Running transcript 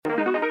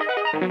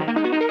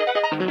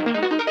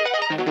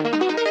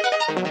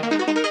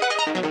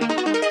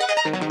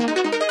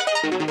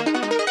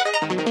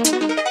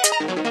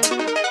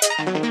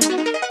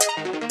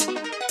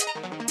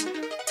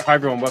Hi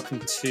everyone, welcome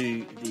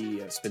to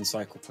the Spin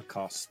Cycle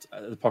podcast.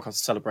 The podcast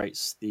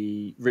celebrates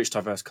the rich,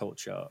 diverse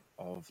culture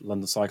of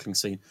London cycling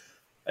scene.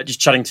 Just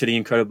chatting to the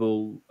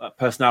incredible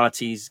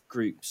personalities,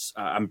 groups,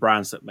 and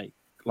brands that make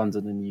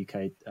London and the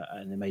UK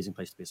an amazing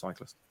place to be a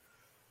cyclist.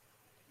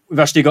 We've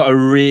actually got a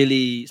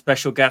really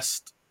special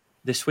guest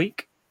this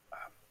week.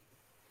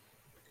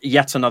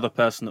 Yet another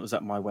person that was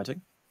at my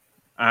wedding.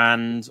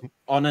 And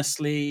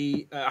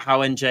honestly, how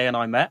NJ and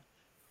I met,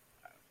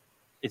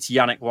 it's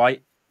Yannick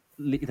White,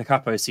 the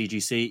capo of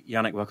CGC.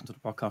 Yannick, welcome to the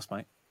podcast,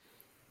 mate.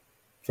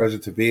 Pleasure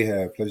to be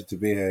here. Good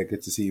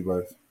to see you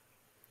both.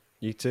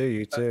 You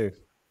too.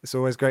 It's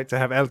always great to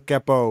have El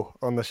Capo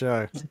on the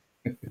show.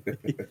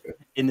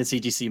 In the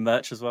CGC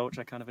merch as well, which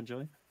I kind of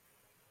enjoy.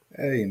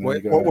 Hey,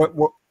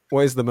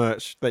 what is the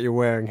merch that you're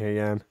wearing here,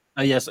 Jan?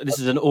 Oh, yes, this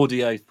is an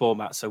audio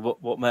format. So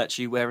what merch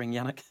are you wearing,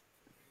 Yannick?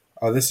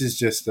 Oh, this is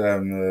just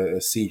a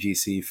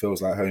CGC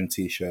Feels Like Home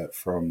t-shirt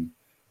from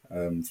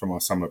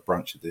our summer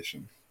brunch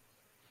edition.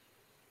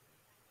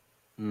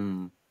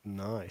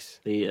 Nice.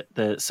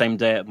 The same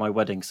day at my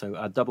wedding, so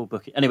I double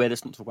book it. Anyway,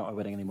 let's not talk about my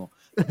wedding anymore.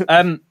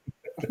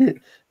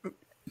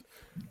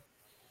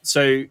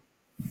 So,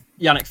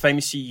 Yannick,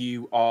 famously,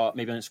 you are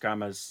maybe on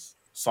Instagram as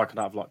Cycled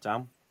Out of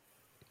Lockdown.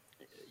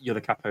 You're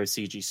the capo of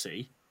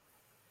CGC.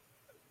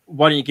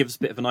 Why don't you give us a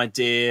bit of an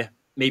idea,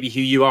 maybe who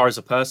you are as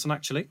a person,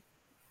 actually,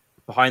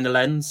 behind the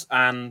lens,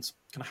 and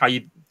kind of how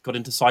you got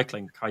into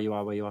cycling, how you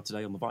are where you are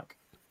today on the bike?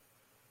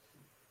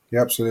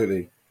 Yeah,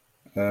 absolutely.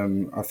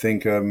 I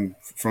think from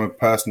a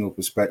personal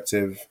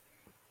perspective,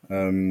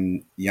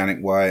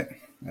 Yannick White,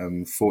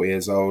 40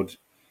 years old,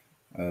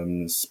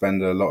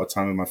 spend a lot of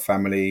time with my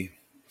family,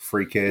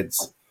 3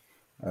 kids,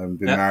 been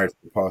married for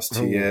the past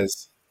 2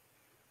 years.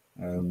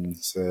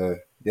 So,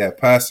 yeah,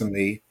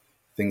 personally,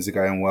 things are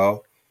going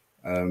well.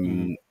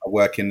 I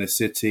work in the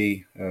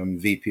city,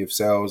 VP of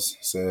sales,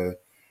 so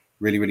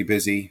really, really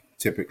busy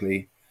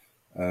typically.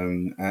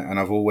 And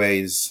I've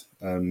always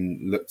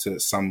looked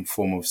at some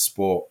form of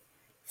sport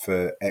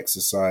for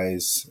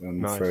exercise,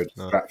 for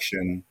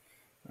distraction,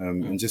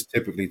 and just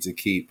typically to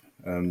keep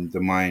the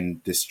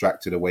mind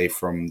distracted away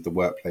from the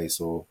workplace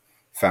or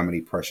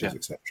family pressures,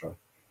 etc.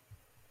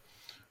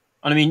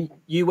 And I mean,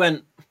 you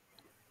went.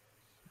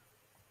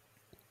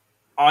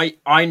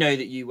 I know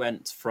that you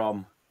went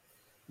from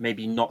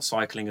maybe not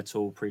cycling at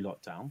all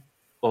pre-lockdown,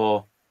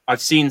 or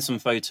I've seen some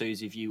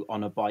photos of you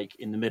on a bike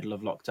in the middle of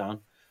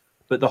lockdown,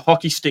 but the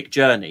hockey stick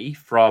journey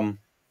from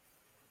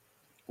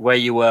where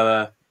you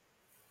were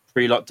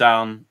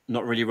pre-lockdown,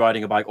 not really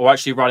riding a bike, or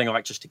actually riding a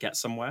bike just to get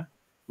somewhere,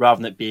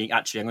 rather than it being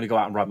actually, I'm going to go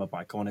out and ride my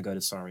bike. I want to go to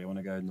Surrey. I want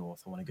to go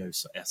north. I want to go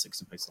to Essex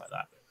and places like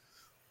that.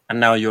 And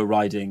now you're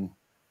riding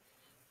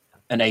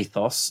an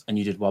Athos, and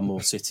you did one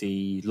more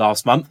city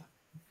last month,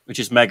 which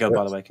is mega,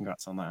 by the way.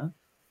 Congrats on that.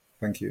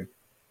 Thank you.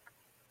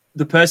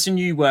 The person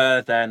you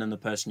were then and the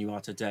person you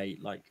are today,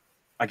 like,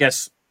 I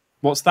guess,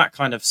 what's that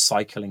kind of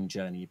cycling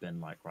journey been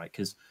like, right?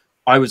 Because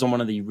I was on one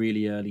of the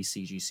really early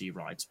CGC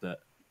rides, but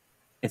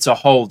it's a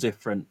whole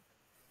different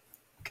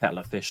kettle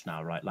of fish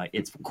now, right? Like,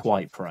 it's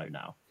quite pro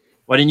now.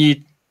 Why didn't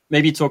you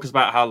maybe talk us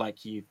about how,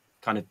 like, you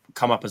kind of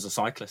come up as a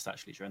cyclist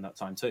actually during that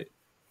time too?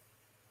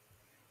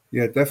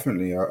 Yeah,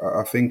 definitely.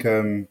 I think,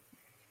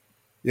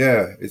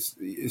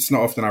 it's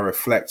not often I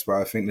reflect, but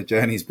I think the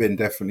journey's been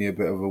definitely a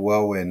bit of a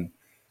whirlwind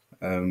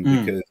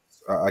because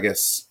I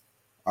guess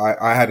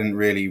I hadn't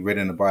really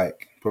ridden a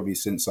bike probably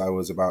since I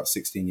was about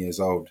 16 years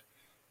old,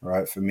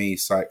 right? For me,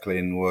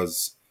 cycling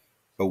was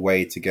a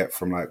way to get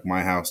from like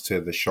my house to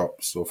the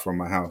shops or from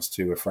my house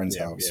to a friend's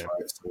house,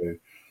 right? So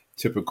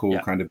typical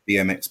kind of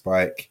BMX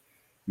bike,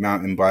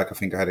 mountain bike. I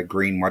think I had a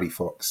green Muddy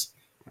Fox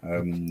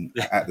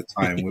at the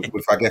time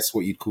with I guess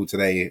what you'd call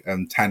today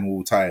tan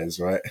wool tires,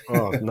 right?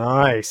 Oh,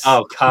 nice.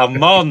 Oh,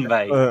 come on,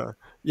 mate. Right.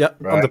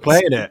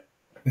 Underplaying it.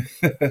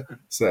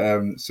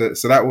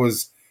 So that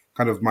was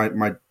kind of my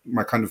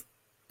kind of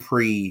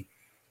pre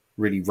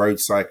really road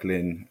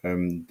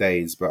cycling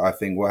days. But I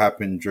think what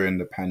happened during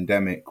the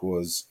pandemic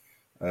was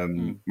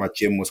my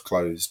gym was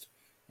closed.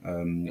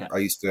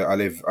 I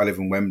live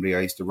in Wembley.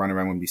 I used to run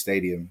around Wembley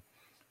Stadium,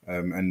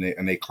 and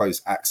they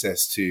closed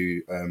access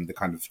to the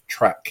kind of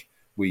track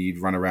where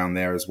you'd run around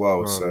there as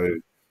well. So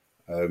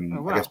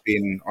I guess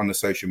being on the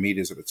social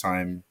medias at the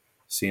time,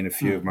 seeing a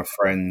few of my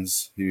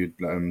friends who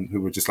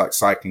were just like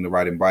cycling or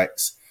riding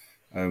bikes,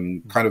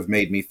 kind of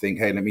made me think,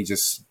 hey, let me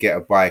just get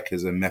a bike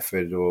as a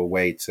method or a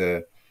way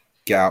to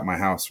get out my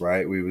house,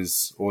 right? We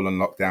was all on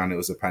lockdown. It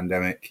was a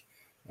pandemic,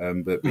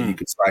 but you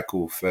could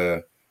cycle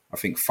for, I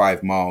think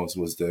 5 miles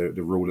was the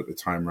rule at the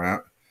time,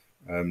 right?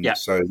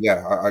 So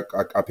yeah,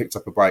 I picked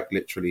up a bike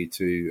literally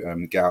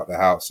to get out the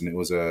house, and it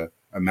was a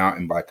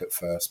mountain bike at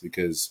first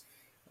because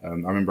I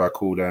remember I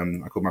called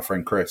my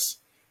friend Chris,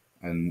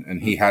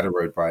 and he had a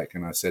road bike,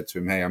 and I said to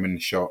him, hey, I'm in the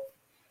shop,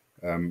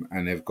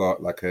 and they've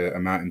got like a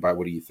mountain bike.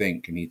 What do you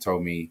think? And he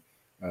told me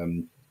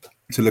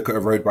to look at a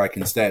road bike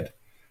instead.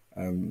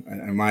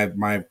 And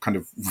my kind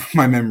of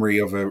my memory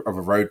of a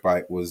road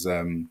bike was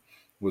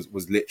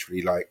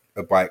literally like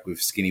a bike with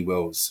skinny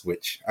wheels,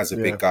 which as a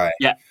big guy,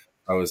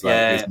 I was like,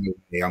 Yeah. "There's no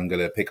way I'm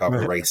gonna pick up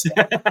a racer."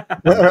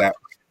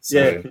 So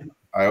Yeah.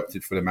 I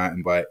opted for the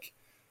mountain bike,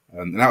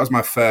 and that was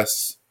my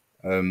first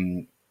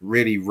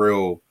really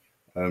real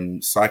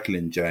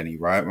cycling journey.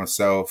 Right,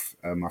 myself.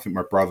 I think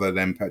my brother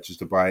then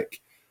purchased a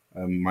bike.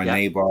 My Yeah.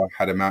 neighbor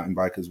had a mountain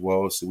bike as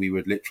well, so we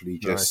would literally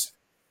just Nice.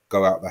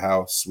 go out the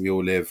house. We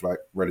all live like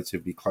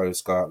relatively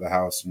close. Go out the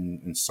house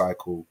and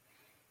cycle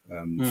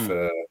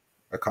for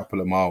a couple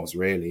of miles,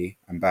 really,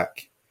 and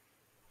back.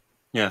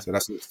 Yeah. So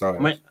that's what it I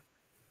started. mean,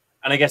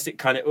 and I guess it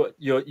kind of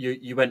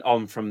you went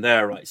on from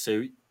there, right?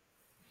 So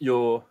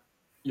you're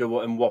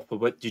what in Whopper?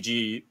 What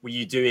were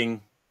you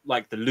doing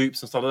like the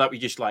loops and stuff like that? Were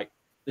you just like,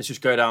 let's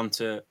just go down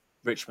to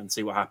Richmond,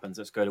 see what happens.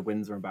 Let's go to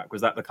Windsor and back.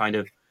 Was that the kind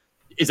of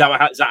is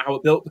that how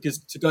it built? Because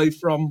to go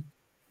from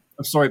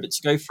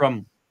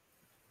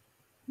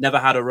never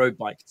had a road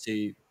bike to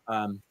you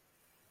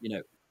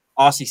know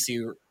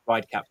RCC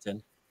ride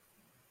captain,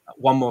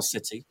 one more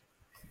city.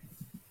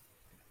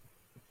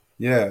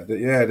 Yeah,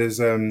 yeah. There's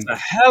It's a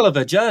hell of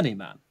a journey,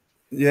 man.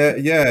 yeah,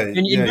 yeah,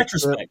 In yeah.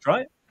 retrospect,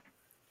 right?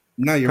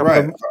 No, you're Couple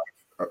right.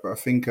 of, I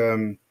think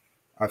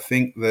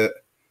that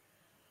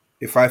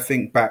if I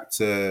think back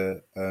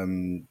to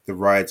the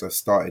rides I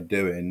started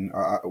doing,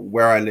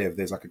 where I live,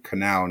 there's like a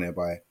canal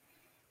nearby.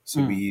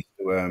 So we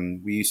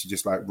used to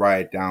just like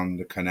ride down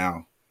the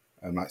canal,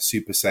 like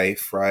super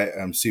safe, right?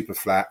 Super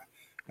flat.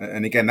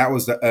 And again, that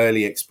was the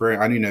early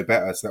experience. I knew no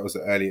better, so that was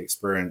the early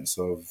experience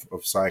of Yeah.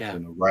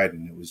 cycling or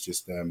riding. It was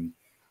just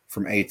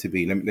from A to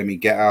B. Let me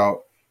get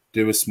out,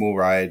 do a small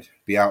ride,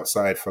 be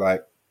outside for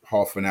like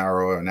half an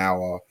hour or an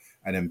hour,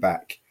 and then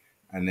back.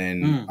 And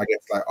then I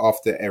guess like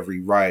after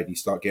every ride, you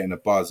start getting a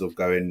buzz of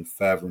going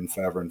further and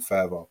further and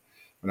further.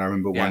 And I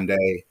remember one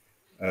day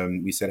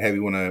we said, "Hey, we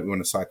want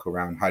to cycle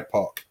around Hyde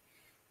Park,"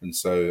 and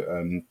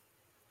so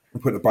we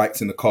put the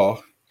bikes in the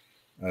car,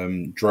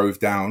 drove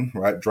down,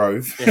 right?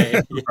 Drove,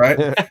 Yeah. right?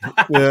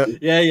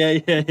 yeah.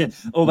 Yeah.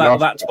 All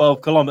that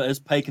 12 kilometers,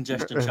 pay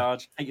congestion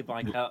charge, take your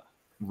bike out.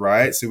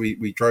 Right. So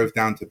we drove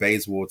down to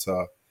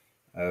Bayswater,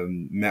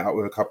 met up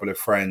with a couple of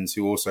friends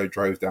who also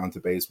drove down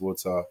to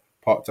Bayswater,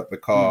 parked up the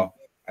car,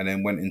 and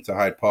then went into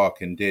Hyde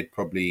Park and did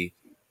probably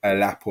a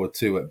lap or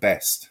two at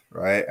best,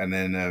 right? And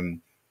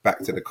then back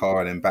to the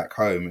car and then back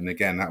home. And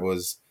again, that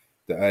was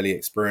the early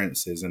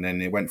experiences. And then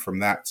it went from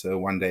that to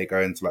one day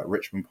going to like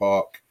Richmond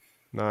Park.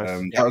 Nice.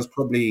 That was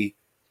probably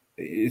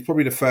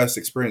the first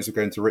experience of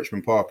going to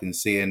Richmond Park and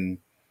seeing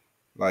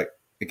like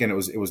again it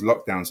was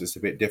lockdown, so it's a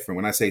bit different.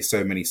 When I say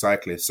so many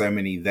cyclists, so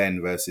many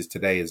then versus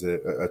today is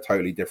a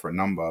totally different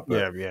number.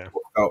 But Yeah.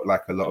 what felt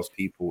like a lot of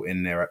people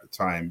in there at the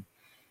time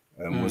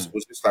was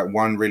just like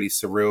one really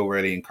surreal,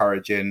 really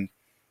encouraging.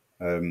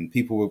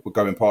 People were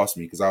going past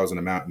me because I was on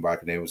a mountain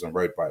bike and they was on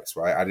road bikes,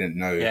 right? I didn't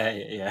know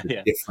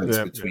the difference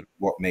between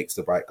what makes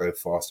the bike go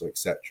faster,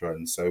 etc.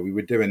 And so we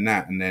were doing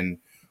that, and then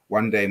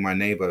one day my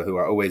neighbor, who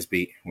I always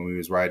beat when we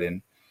was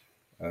riding,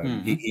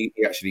 he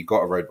actually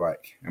got a road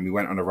bike, and we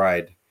went on a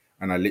ride,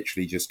 and I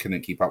literally just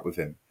couldn't keep up with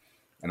him,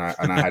 and I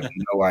had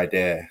no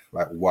idea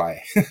like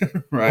why,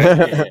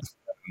 right?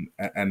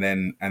 And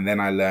then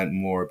I learned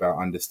more about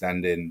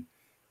understanding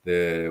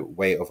the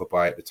weight of a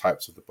bike, the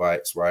types of the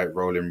bikes, right?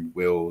 Rolling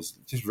wheels,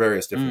 just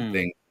various different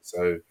things.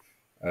 So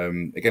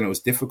again, it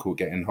was difficult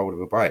getting hold of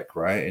a bike,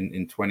 right?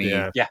 In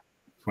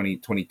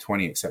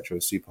 2020, etc. It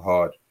was super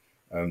hard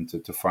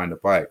to find a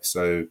bike.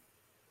 So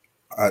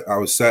I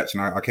was searching.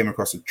 I came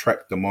across a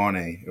Trek de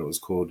Marne, it was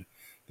called,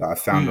 that I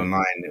found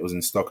online. It was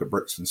in stock at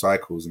Brixton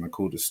Cycles, and I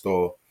called the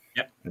store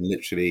and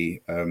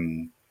literally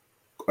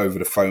over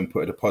the phone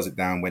put a deposit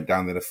down, went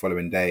down there the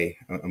following day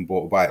and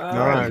bought a bike.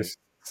 Nice.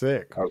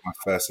 Sick. That was my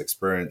first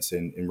experience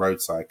in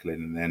road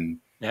cycling. And then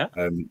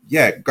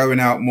going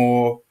out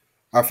more.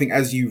 I think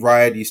as you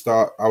ride,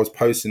 I was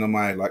posting on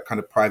my like kind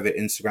of private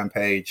Instagram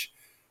page.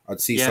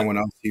 I'd see someone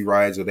else who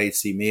rides, or they'd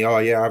see me. Oh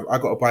yeah, I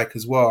got a bike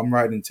as well. I'm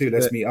riding too.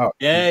 Let's meet up.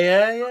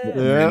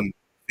 Yeah. And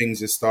things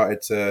just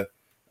started to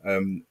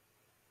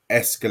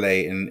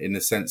escalate in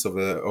the sense of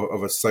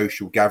a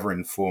social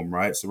gathering form,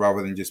 right? So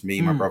rather than just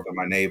me, my brother,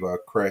 my neighbor,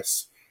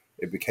 Chris,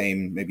 it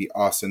became maybe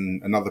us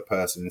and another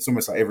person. It's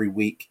almost like every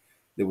week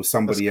there was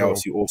somebody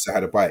else who also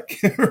had a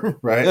bike,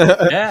 right?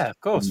 Yeah, of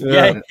course.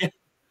 Yeah.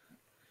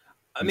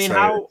 I mean,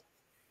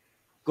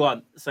 go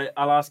on. So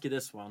I'll ask you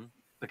this one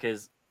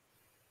because.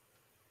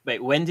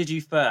 Wait, when did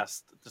you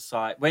first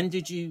decide? When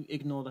did you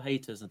ignore the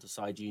haters and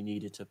decide you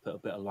needed to put a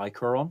bit of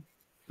Lycra on?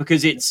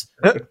 Because it's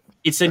a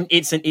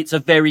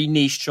very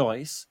niche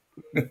choice.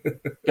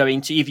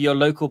 Going to either your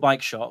local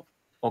bike shop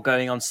or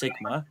going on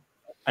Sigma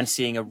and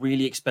seeing a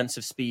really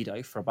expensive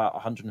Speedo for about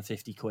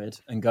 150 quid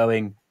and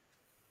going,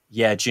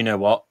 yeah, do you know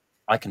what?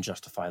 I can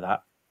justify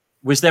that.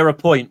 Was there a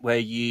point where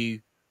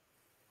you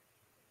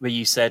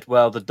said,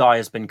 well, the die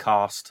has been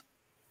cast,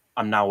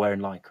 I'm now wearing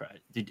Lycra?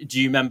 Do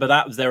you remember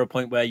that? Was there a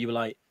point where you were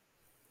like,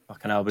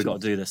 fucking hell, we got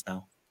to do this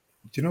now?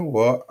 Do you know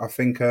what? I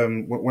think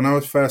when I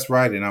was first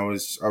riding, I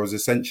was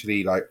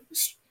essentially like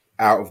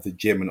out of the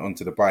gym and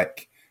onto the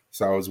bike.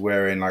 So I was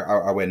wearing like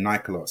I wear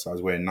Nike a lot, so I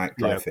was wearing Nike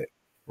Dry Fit,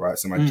 right?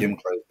 So my gym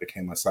clothes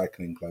became my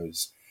cycling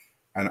clothes.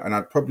 and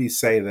I'd probably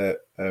say that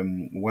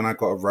when I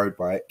got a road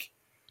bike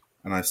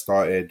and I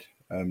started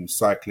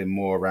cycling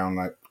more around,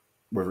 like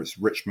whether it's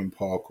Richmond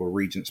Park or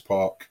Regent's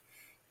Park,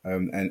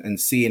 and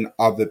seeing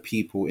other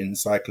people in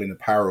cycling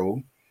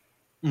apparel,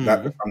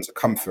 that becomes a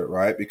comfort,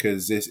 right?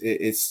 Because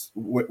it's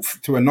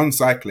to a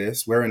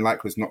non-cyclist, wearing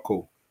Lycra is not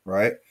cool,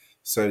 right?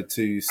 So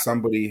to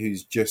somebody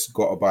who's just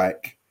got a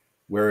bike,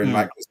 wearing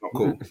Lycra is not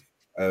cool.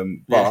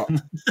 But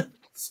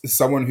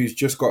someone who's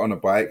just got on a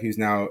bike, who's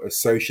now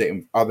associating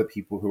with other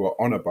people who are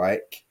on a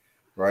bike,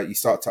 right? You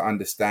start to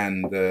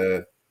understand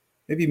the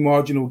maybe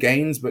marginal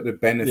gains, but the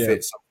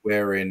benefits of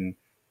wearing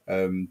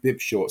bib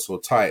shorts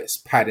or tights,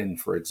 padding,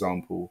 for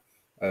example,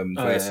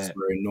 versus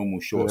wearing normal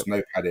shorts,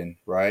 no padding,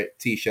 right?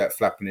 T-shirt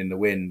flapping in the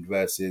wind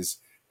versus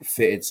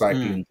fitted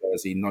cycling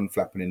jersey,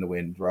 non-flapping in the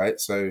wind, right?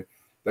 So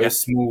those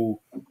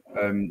small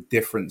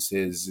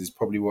differences is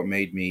probably what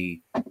made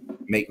me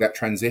make that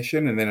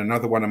transition. And then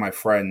another one of my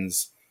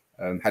friends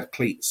had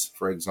cleats,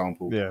 for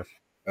example.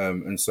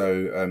 And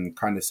so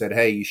kind of said,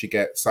 hey, you should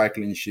get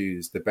cycling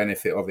shoes. The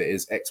benefit of it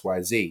is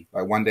XYZ.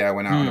 Like one day I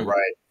went out on a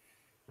ride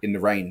in the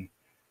rain,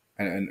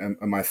 and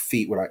my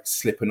feet were like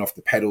slipping off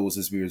the pedals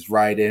as we was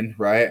riding,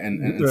 right?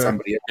 And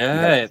somebody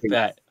else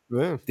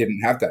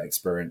didn't have that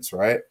experience,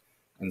 right?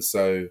 And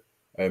so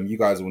you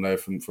guys will know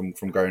from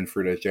going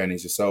through those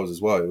journeys yourselves as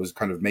well. It was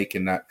kind of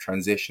making that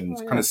transition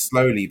kind of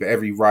slowly, but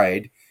every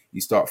ride you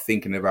start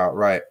thinking about,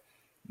 right,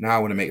 now I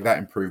want to make that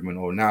improvement,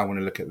 or now I want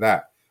to look at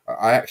that.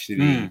 I actually,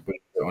 believe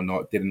it or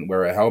not, didn't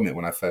wear a helmet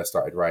when I first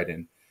started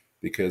riding,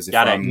 because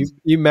if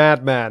you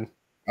madman,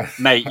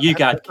 mate, you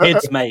got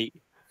kids, mate.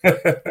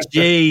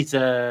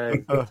 Jesus,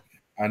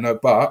 I know,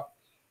 but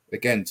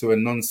again, to a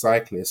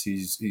non-cyclist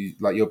who's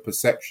like, your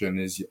perception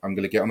is, I'm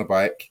going to get on a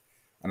bike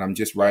and I'm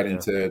just riding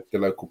to the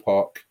local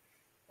park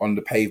on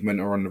the pavement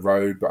or on the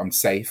road, but I'm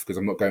safe because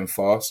I'm not going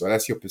fast. So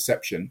that's your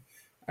perception.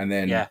 And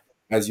then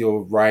as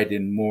you're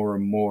riding more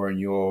and more and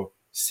you're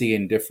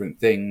seeing different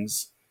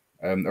things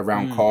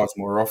around cars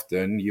more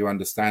often, you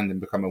understand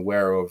and become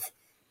aware of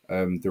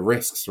the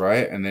risks,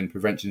 right? And then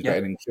prevention is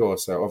better than cure.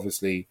 So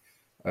obviously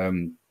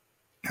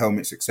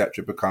helmets,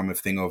 etc., become a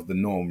thing of the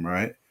norm,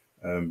 right?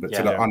 But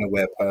to the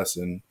unaware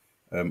person,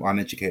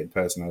 uneducated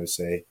person, I would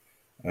say,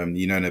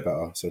 you know no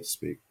better, so to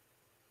speak.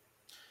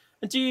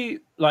 And do you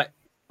like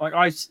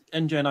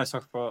NJ and I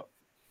cycled for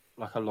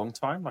like a long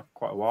time, like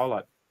quite a while.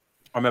 Like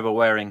I remember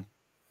wearing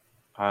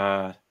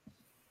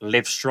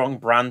Livestrong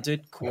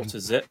branded quarter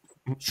zip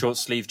short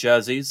sleeve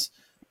jerseys,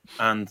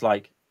 and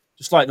like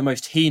just like the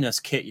most heinous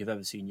kit you've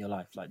ever seen in your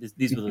life. Like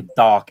these were the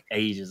dark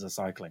ages of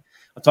cycling.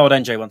 I told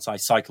NJ once I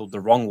cycled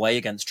the wrong way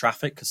against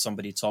traffic because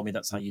somebody told me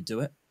that's how you do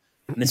it,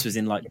 and this was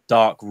in like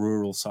dark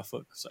rural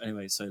Suffolk. So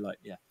anyway, so like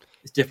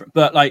it's different.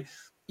 But like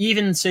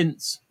even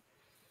since,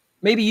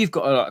 maybe you've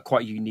got a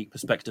quite unique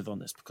perspective on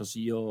this because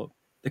you're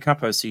the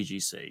Capo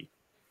CGC.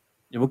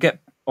 We'll get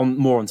on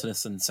more onto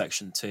this in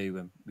section 2,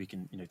 and we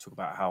can talk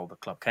about how the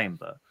club came.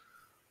 But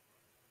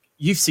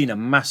you've seen a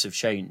massive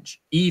change,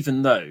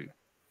 even though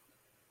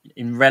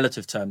in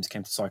relative terms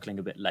came to cycling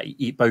a bit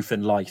late, both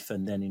in life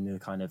and then in the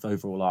kind of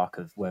overall arc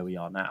of where we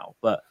are now.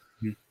 But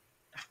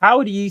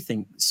how do you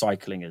think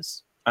cycling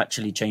has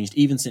actually changed,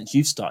 even since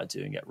you've started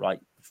doing it, right?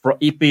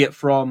 Be it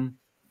from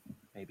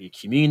maybe a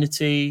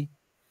community,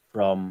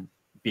 from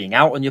being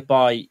out on your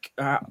bike.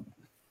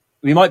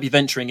 We might be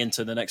venturing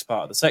into the next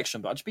part of the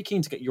section, but I'd just be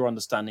keen to get your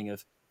understanding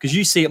of, because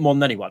you see it more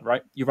than anyone,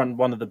 right? You run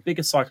one of the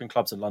biggest cycling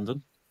clubs in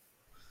London,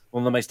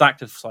 one of the most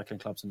active cycling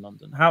clubs in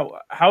London.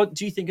 How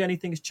do you think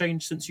anything has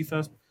changed since you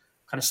first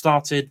kind of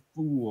started?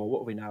 What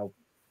are we now?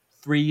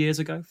 4 years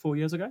ago?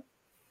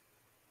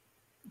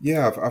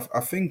 Yeah, I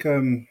think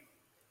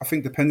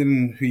depending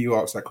on who you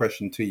ask that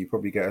question to, you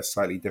probably get a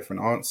slightly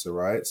different answer,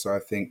 right? So I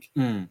think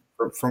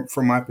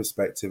from my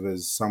perspective,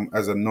 as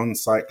a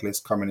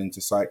non-cyclist coming into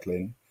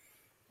cycling,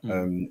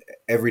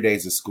 every day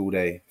is a school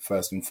day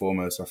first and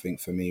foremost. I think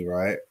for me,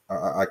 right,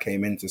 I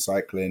came into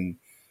cycling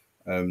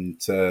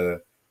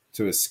to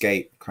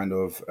escape kind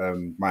of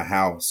my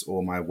house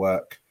or my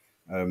work,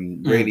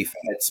 really for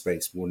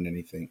headspace more than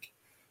anything.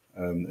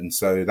 And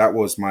so that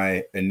was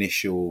my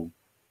initial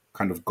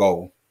kind of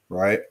goal,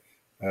 right?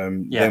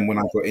 Then when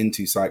I got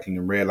into cycling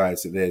and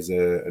realized that there's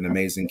an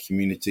amazing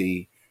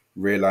community,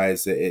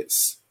 realized that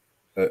it's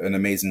an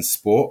amazing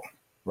sport,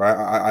 right?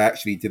 I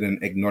actually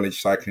didn't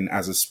acknowledge cycling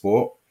as a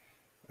sport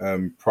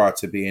prior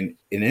to being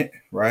in it,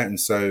 right? And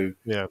so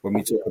when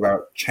we talk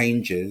about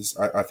changes,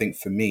 I think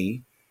for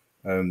me,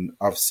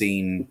 I've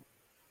seen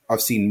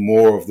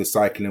more of the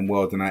cycling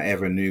world than I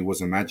ever knew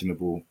was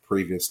imaginable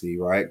previously,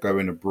 right?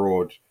 Going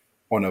abroad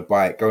on a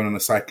bike, going on a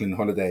cycling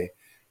holiday,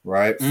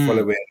 right?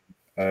 Following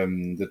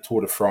the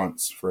Tour de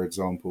France, for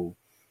example.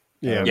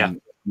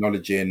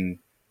 Acknowledging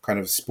kind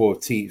of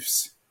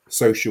sportifs,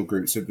 social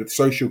groups. So the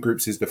social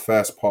groups is the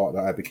first part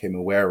that I became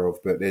aware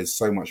of, but there's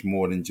so much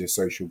more than just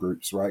social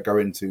groups, right?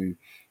 Going to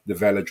the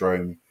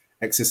velodrome,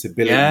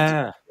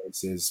 accessibility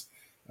places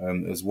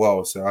as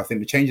well. So I think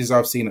the changes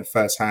I've seen at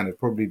first hand have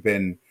probably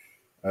been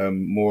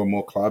more and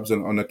more clubs,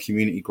 and on a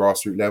community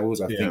grassroots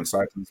levels, I think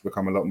cycling's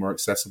become a lot more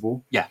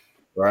accessible.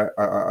 right?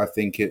 I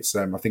think it's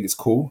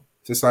cool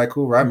to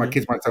cycle, right? My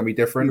kids might tell me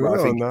different, but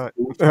I think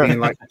it's cool being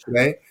like it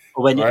today.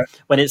 Or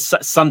when it's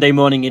Sunday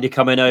morning and you're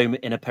coming home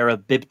in a pair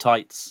of bib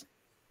tights,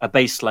 a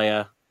base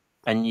layer,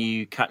 and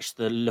you catch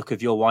the look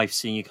of your wife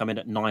seeing you come in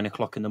at 9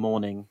 o'clock in the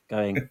morning,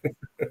 going,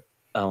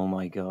 "Oh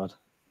my god,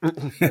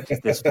 this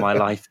is my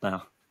life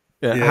now."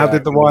 Yeah. How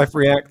did the wife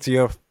react to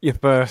your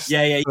first?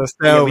 First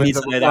delve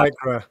into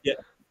Lycra? Yeah.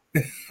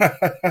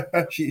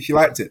 she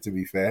liked it, to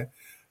be fair.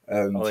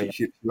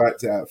 She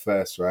liked it at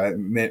first, right?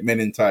 Men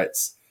in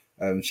tights.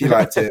 She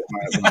liked it.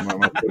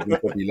 My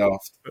probably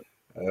laughed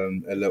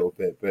a little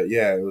bit, but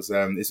yeah, it was.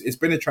 It's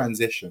been a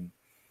transition.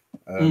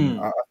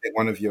 I think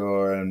one of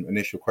your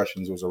initial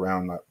questions was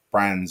around like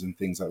brands and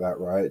things like that,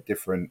 right?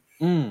 Different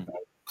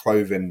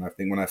clothing. I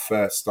think when I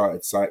first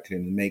started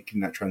cycling and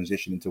making that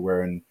transition into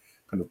wearing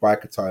kind of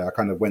bike attire, I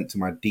kind of went to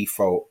my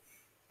default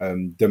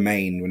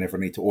domain whenever I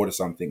need to order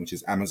something, which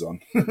is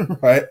Amazon,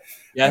 right?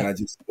 Yeah. And I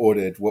just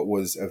ordered what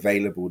was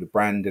available. The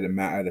brand didn't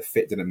matter, the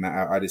fit didn't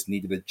matter. I just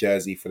needed a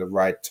jersey for the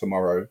ride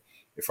tomorrow.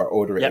 If I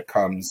order it, it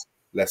comes.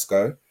 Let's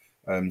go.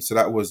 So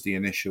that was the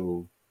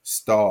initial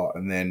start,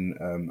 and then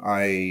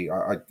I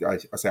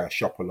say I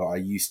shop a lot. I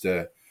used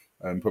to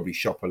probably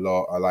shop a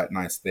lot. I like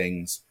nice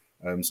things,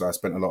 so I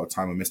spent a lot of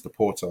time on Mr.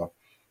 Porter,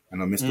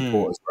 and on Mr.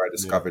 Porter's where I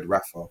discovered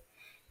Rapha.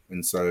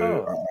 And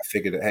so I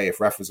figured that, hey, if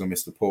Rafa's on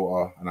Mr.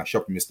 Porter and I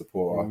shop at Mr.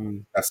 Porter,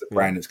 that's a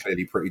brand that's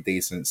clearly pretty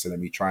decent. So let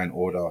me try and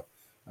order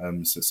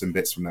some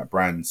bits from that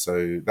brand.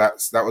 So that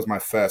was my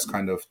first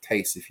kind of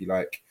taste, if you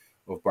like,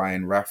 of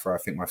buying Rapha. I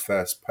think my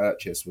first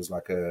purchase was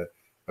like a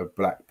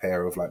black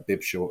pair of like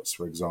bib shorts,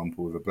 for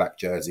example, with a black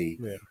jersey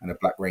and a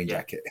black rain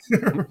jacket.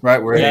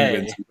 Right? We're in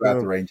England, so we have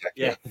the rain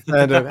jacket.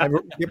 Yeah. And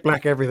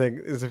black everything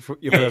is your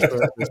first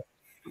purchase.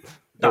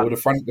 Well,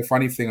 the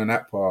funny thing on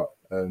that part,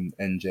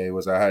 NJ,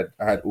 was I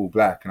had all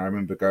black, and I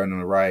remember going on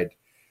a ride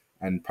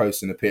and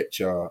posting a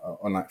picture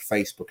on like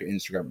Facebook and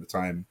Instagram at the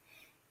time,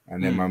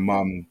 and then my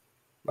mum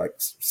like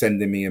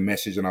sending me a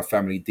message on our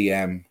family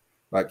DM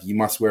like, "You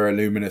must wear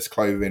luminous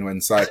clothing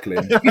when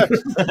cycling."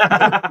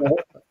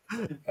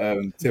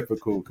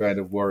 Typical kind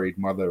of worried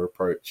mother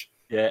approach.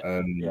 But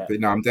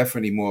no, I'm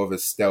definitely more of a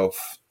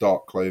stealth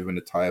dark clothing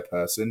attire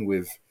person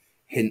with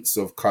hints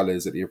of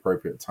colors at the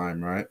appropriate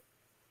time, right?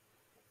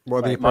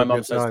 What are the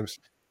appropriate times?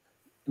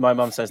 My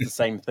mum says the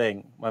same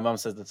thing. My mum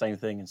says the same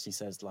thing, and she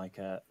says like,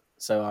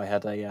 so I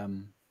had I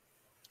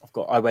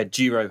wear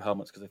Giro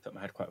helmets because they fit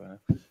my head quite well,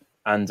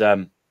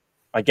 and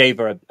I gave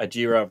her a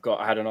Giro.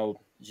 I had an old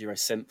Giro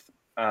synth,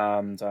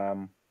 and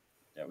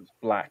it was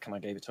black, and I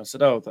gave it to her. I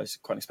said, "Oh, that's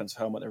quite an expensive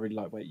helmet. They're really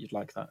lightweight. You'd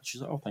like that?"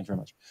 She's like, "Oh, thank you very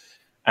much."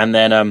 And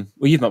then,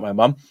 well, you've met my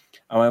mum,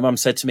 and my mum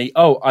said to me,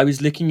 "Oh, I was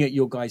looking at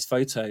your guys'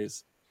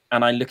 photos,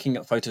 and I'm looking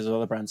at photos of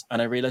other brands,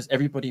 and I realized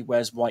everybody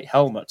wears white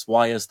helmets.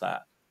 Why is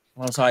that?"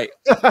 And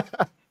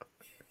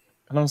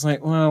I was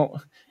like,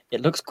 well,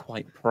 it looks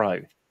quite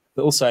pro.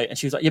 But also, and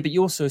she was like, yeah, but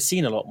you also have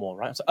seen a lot more,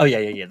 right? I was like, oh,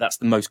 yeah. That's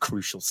the most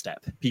crucial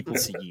step. People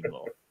see you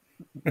more.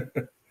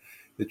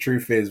 The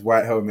truth is,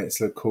 white helmets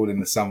look cool in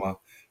the summer,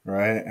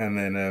 right? And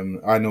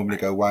then I normally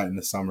go white in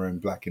the summer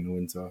and black in the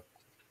winter.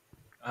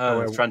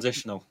 Oh, it's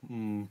transitional.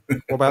 What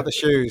about the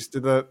shoes?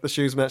 Did the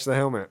shoes match the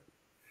helmet?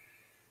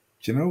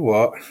 Do you know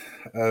what?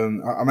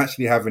 I'm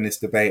actually having this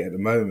debate at the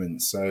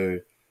moment. So,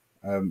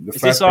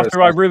 is this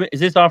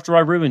after I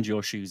ruined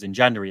your shoes in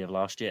January of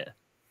last year?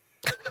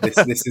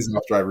 This is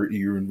after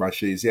you ruined my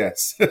shoes.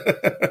 Yes,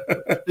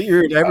 you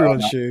ruined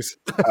everyone's shoes.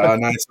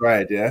 Nice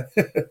ride, yeah.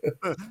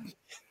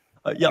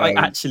 I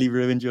actually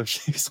ruined your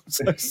shoes. I'm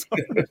so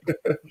sorry.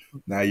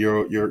 No,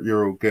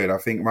 you're all good. I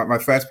think my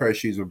first pair of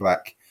shoes were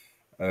black,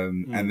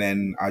 and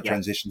then I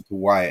transitioned to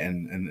white,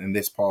 and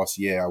this past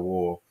year I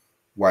wore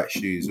white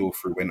shoes all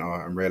through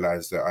winter and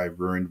realized that I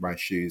ruined my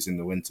shoes in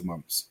the winter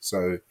months.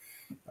 So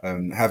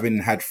having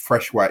had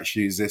fresh white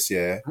shoes this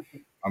year,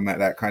 I'm at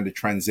that kind of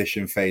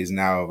transition phase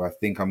now of I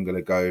think I'm going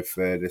to go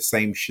for the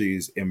same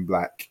shoes in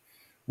black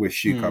with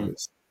shoe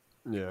covers.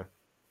 Yeah.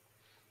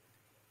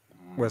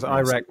 Whereas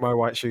I wreck my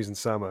white shoes in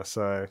summer,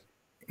 so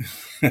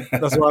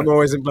that's why I'm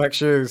always in black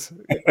shoes.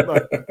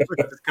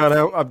 Can't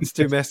help. It's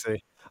too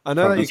messy. I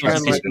know that you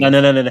can.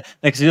 No.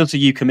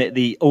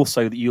 Because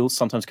also you'll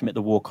sometimes commit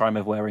the war crime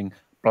of wearing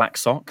black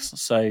socks.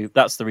 So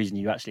that's the reason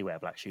you actually wear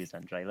black shoes,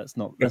 then, Jay. Let's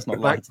not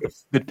lie to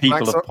the good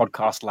people of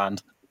podcast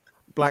land.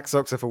 Black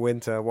socks are for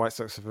winter. White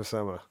socks are for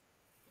summer.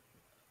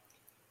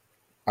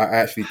 I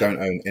actually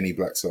don't own any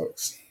black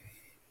socks.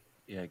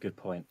 Yeah, good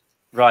point.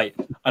 Right,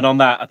 and on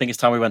that, I think it's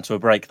time we went to a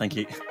break. Thank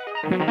you.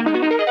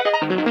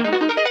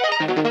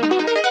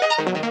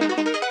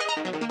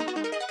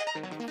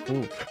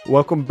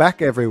 Welcome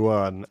back,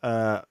 everyone.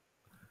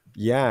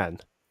 Jan,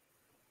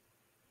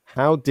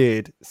 how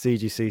did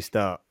CGC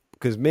start?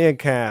 Because me and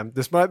Cam,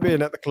 despite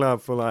being at the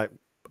club for like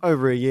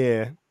over a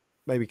year,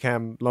 maybe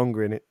Cam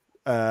longer in it,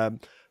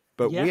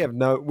 but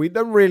we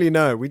don't really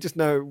know. We just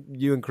know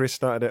you and Chris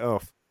started it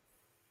off.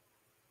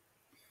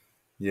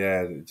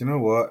 Yeah, do you know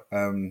what?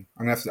 I'm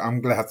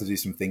gonna have to do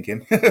some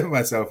thinking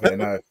myself here.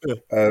 No,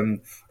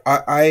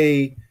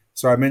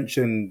 So I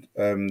mentioned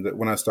that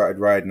when I started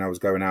riding, I was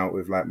going out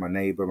with like my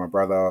neighbor, my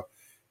brother,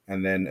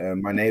 and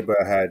then my neighbor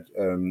had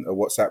a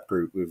WhatsApp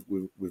group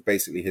with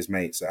basically his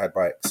mates that had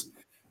bikes,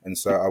 and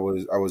so I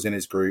was in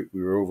his group.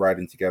 We were all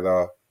riding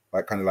together,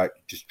 like kind of like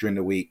just during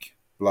the week,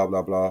 blah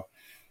blah blah.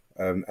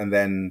 And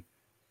then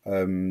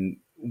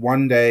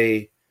one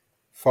day,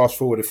 fast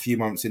forward a few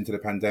months into the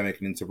pandemic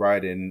and into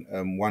riding,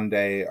 one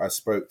day I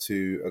spoke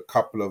to a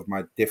couple of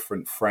my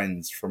different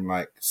friends from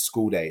like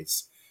school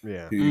days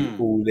Yeah. who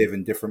all live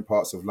in different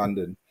parts of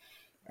London.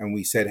 And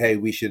we said, hey,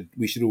 we should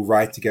all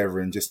ride together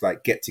and just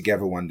like get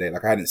together one day.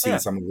 Like I hadn't seen Yeah.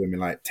 some of them in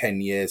like 10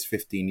 years,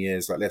 15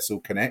 years. Like let's all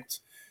connect.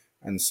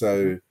 And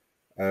so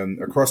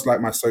across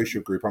like my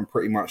social group, I'm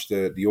pretty much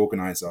the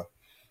organizer.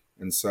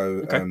 And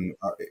so, Okay.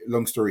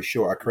 long story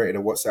short, I created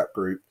a WhatsApp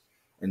group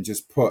and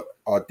just put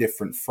our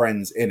different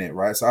friends in it,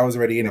 right? So I was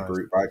already in a Nice.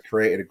 group, but I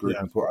created a group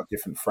Yeah. and put our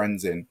different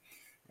friends in.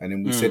 And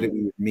then we said that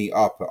we would meet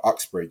up at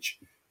Uxbridge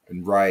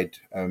and ride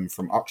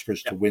from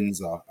Uxbridge to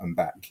Windsor and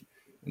back.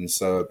 And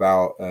so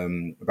about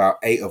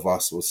 8 of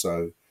us or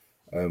so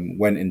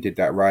went and did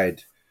that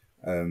ride.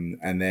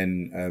 And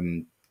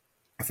then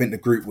I think the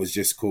group was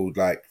just called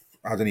like,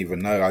 I don't even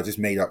know. I just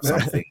made up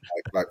something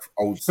like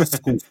old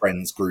school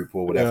friends group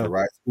or whatever, Yeah.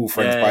 right? School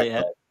friends bike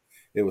Yeah. ride.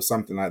 It was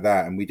something like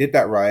that, and we did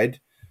that ride,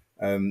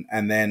 and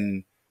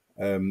then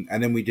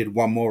we did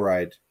one more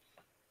ride,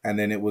 and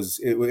then it was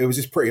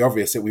just pretty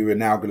obvious that we were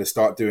now going to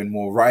start doing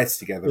more rides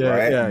together, Yeah.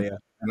 right? Yeah. And,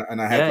 Yeah.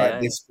 and I had like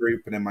Yeah. this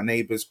group, and then my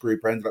neighbor's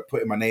group. I ended up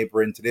putting my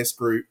neighbor into this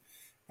group,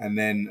 and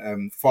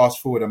then fast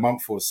forward a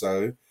month or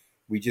so,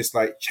 we just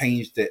like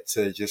changed it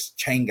to just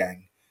Chain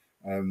Gang.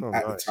 Oh,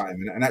 At the nice. time,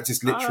 and that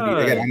just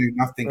literally, again, I knew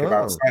nothing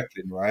about Oh.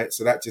 cycling, right?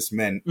 So that just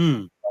meant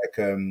Mm. like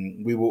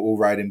we were all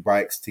riding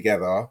bikes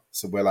together,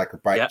 so we're like a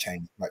bike Yeah.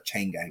 chain, like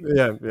Chain Gang.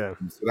 Yeah. Yeah.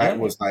 And so that Yeah.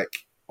 was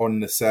like on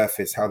the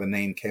surface how the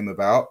name came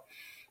about.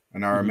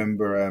 And I Mhm.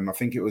 remember, I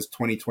think it was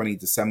 2020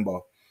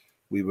 December.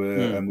 We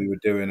were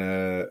doing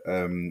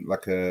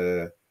like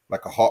a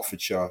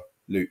Hertfordshire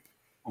loop.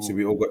 So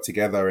we all got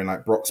together in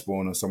like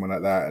Broxbourne or somewhere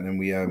like that, and then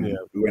we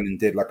went and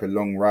did like a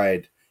long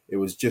ride. It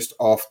was just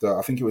after,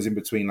 I think it was in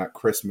between like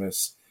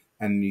Christmas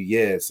and New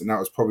Year's, and that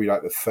was probably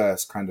like the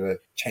first kind of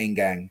Chain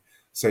Gang,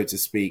 so to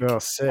speak, Oh,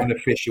 sick.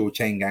 unofficial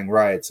Chain Gang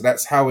ride. So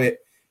that's how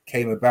it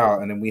came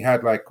about, and then we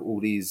had like all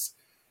these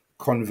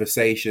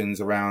conversations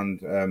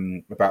around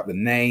about the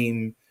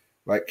name.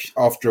 Like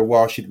after a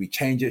while, should we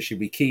change it? Should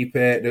we keep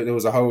it? There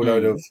was a whole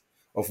load of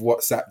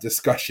WhatsApp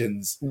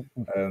discussions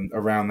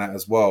around that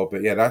as well.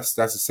 But yeah, that's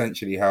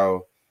essentially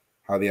how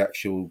the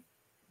actual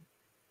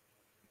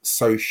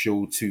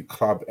social to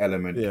club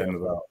element came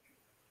about.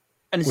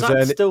 And is Was that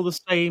there still the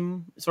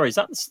same? Sorry,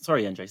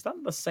 NJ? Is that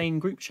the same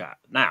group chat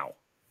now?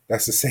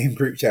 That's the same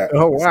group chat.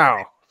 Oh,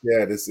 wow.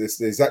 Yeah, this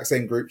the exact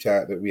same group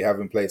chat that we have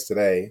in place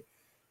today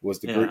was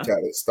the group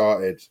chat that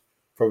started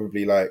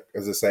probably like,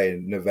 as I say,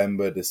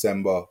 November,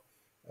 December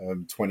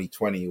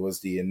 2020 was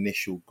the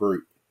initial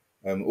group.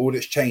 All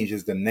that's changed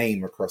is the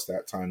name across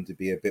that time to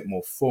be a bit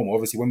more formal.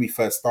 Obviously, when we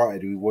first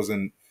started, it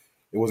wasn't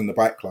a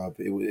bike club.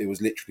 It was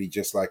literally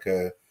just like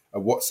a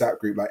WhatsApp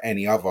group like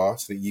any other,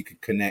 so that you could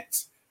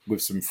connect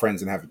with some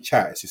friends and have a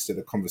chat. It's just that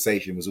the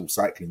conversation was all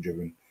cycling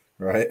driven,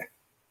 right?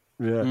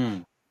 Yeah.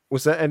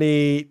 Was there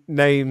any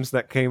names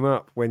that came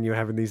up when you were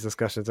having these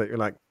discussions that you're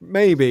like,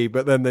 maybe,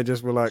 but then they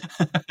just were like,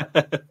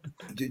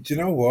 do you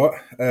know what?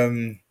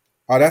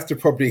 I'd have to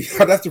probably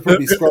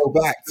scroll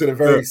back to the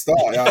very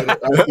start.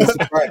 I'd be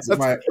surprised. It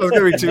might, I was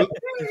going to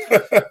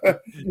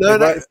it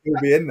might still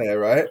be in there,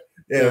 right?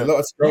 Yeah, a lot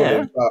of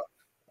scrolling, but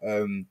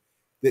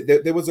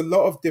there was a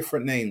lot of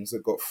different names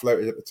that got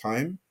floated at the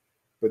time,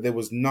 but there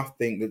was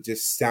nothing that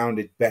just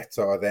sounded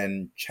better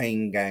than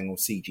Chain Gang or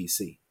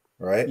CGC,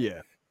 right?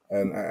 Yeah.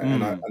 And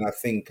I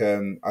think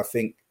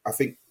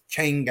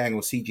Chain Gang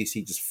or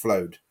CGC just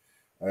flowed.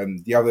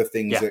 The other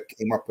things that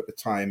came up at the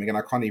time, again,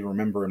 I can't even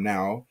remember them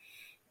now,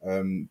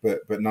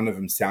 but none of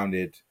them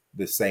sounded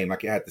the same.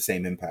 Like it had the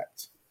same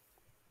impact.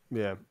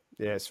 Yeah,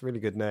 it's a really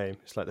good name.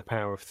 It's like the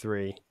power of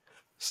three.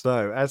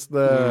 So as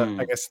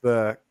I guess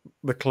the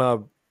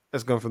club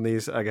has gone from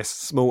these, I guess,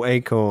 small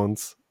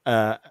acorns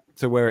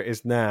to where it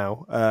is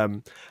now.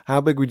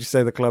 How big would you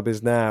say the club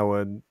is now?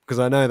 And because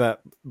I know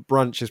that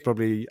brunch is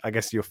probably, I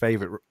guess, your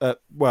favorite.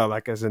 Well,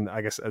 like as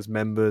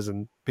members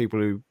and people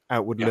who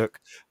outward look,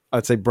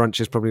 I'd say brunch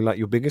is probably like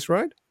your biggest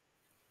ride.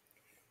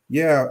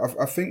 Yeah,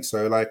 I think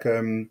so. Like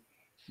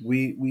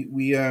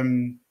we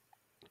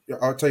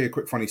I'll tell you a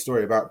quick funny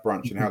story about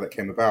brunch and how that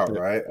came about.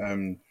 Right,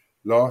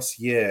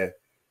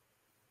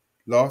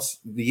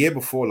 the year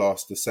before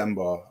last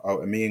December,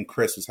 me and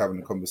Chris was having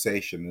a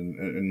conversation,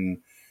 and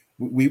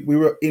we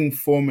were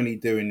informally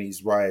doing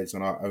these rides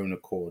on our own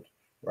accord,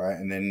 right?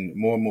 And then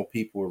more and more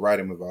people were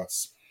riding with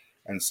us,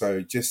 and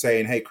so just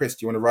saying, "Hey, Chris,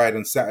 do you want to ride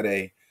on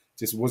Saturday?"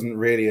 just wasn't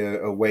really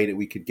a way that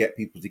we could get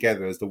people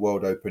together as the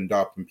world opened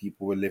up and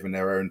people were living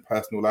their own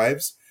personal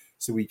lives.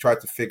 So we tried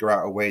to figure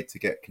out a way to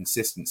get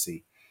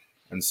consistency.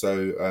 And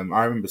so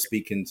I remember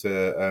speaking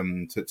to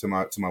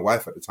my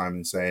wife at the time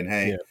and saying,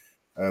 "Hey,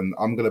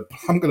 I'm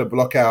gonna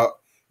block out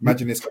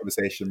imagine this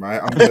conversation,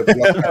 right? I'm going to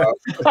block out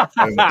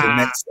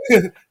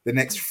the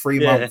next 3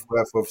 months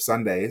worth of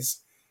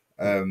Sundays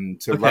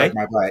to ride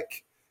my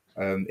bike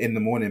in the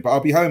morning, but I'll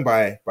be home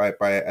by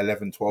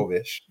 11,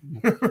 12-ish.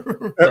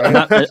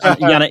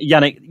 Right?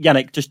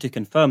 Yannick, just to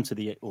confirm to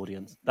the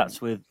audience,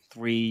 that's with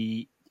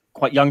 3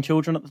 quite young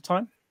children at the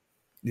time?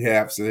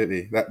 Yeah,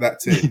 absolutely. That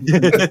too.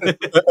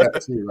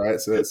 That too, right?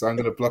 So I'm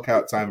going to block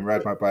out time and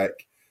ride my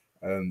bike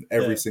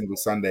every single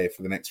Sunday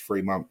for the next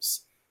 3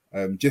 months.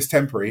 Just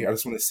temporary. I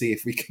just want to see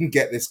if we can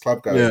get this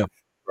club going,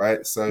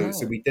 right? So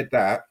we did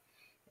that.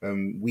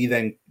 We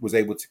then was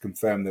able to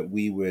confirm that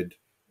we would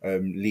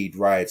lead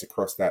rides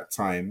across that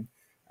time.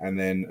 And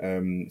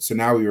then, so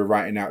now we were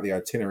writing out the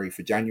itinerary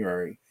for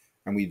January,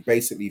 and we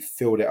basically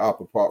filled it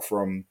up. Apart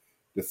from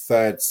the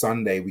 3rd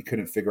Sunday, we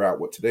couldn't figure out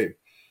what to do.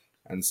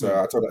 And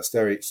so I told that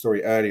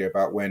story earlier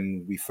about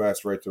when we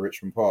first rode to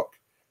Richmond Park,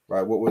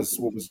 right? What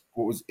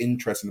was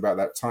interesting about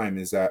that time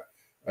is that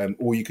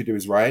all you could do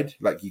is ride.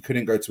 Like, you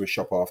couldn't go to a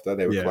shop after,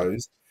 they were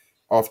closed.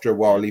 After a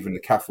while, even the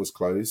cafe was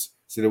closed.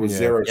 So there was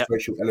zero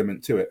social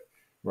element to it,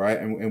 right?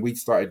 And we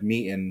started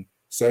meeting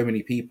so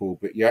many people,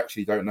 but you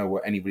actually don't know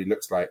what anybody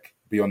looks like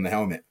beyond the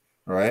helmet,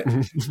 right?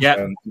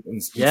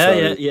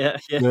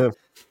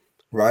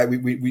 Right,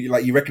 we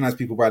like, you recognize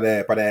people by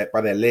their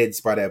lids,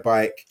 by their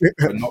bike,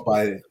 but not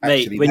by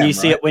actually.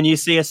 Mate, when you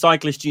see a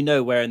cyclist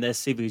wearing their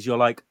civvies, you're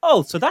like,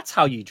 oh, so that's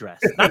how you dress.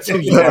 That's who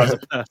you are as a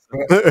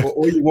person.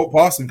 Or you walk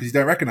past them because you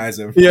don't recognize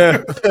them.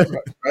 Yeah,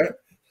 right.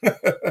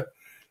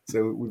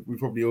 So we've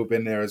probably all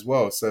been there as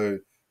well. So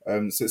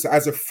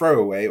as a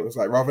throwaway, it was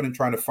like, rather than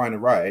trying to find a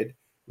ride,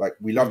 like,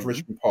 we loved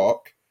Richmond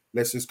Park.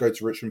 Let's just go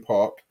to Richmond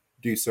Park,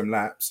 do some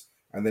laps,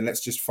 and then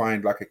let's just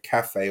find like a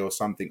cafe or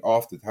something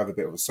after to have a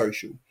bit of a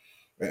social.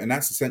 And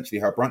that's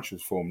essentially how brunch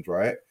was formed,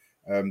 right?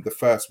 The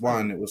first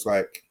one, it was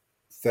like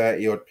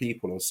 30 odd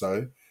people or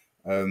so.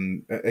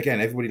 Again,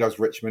 everybody loves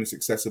Richmond. It's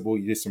accessible.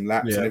 You do some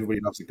laps, and everybody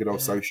loves a good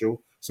old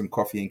social, some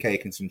coffee and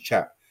cake and some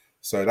chat.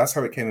 So that's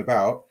how it came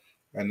about.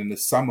 And then the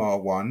summer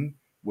one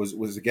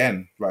was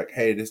again like,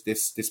 hey, this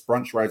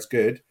brunch ride's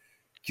good.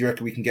 Do you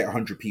reckon we can get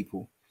 100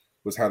 people?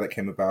 Was how that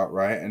came about,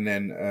 right? And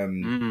then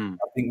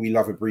I think we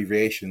love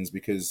abbreviations,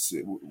 because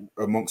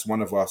amongst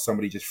one of us,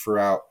 somebody just threw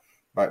out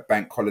like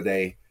bank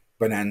holiday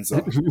bonanza.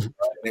 Right?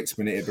 Next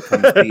minute it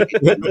becomes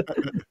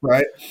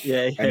right?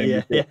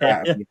 And we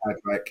had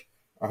like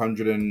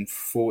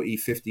 140,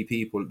 50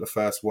 people at the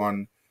first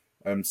one.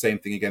 Same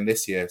thing again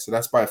this year. So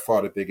that's by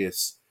far the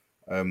biggest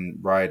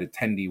ride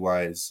attendee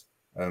wise,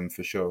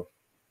 for sure.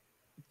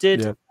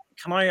 Can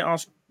I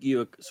ask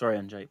you? Sorry,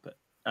 NJ, but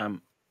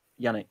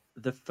Yannick,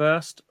 the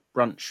first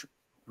brunch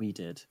we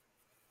did,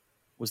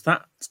 was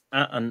that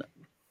at an?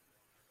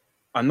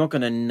 I'm not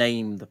going to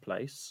name the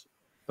place,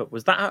 but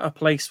was that at a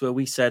place where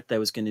we said there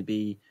was going to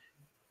be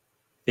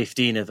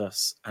 15 of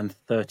us and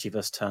 30 of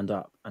us turned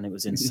up, and it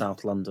was in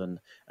South London,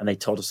 and they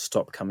told us to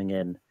stop coming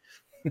in,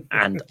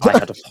 and I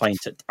had a pint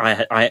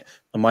and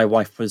my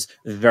wife was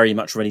very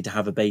much ready to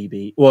have a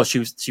baby. Well, she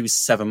was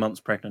 7 months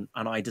pregnant,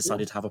 and I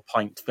decided to have a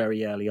pint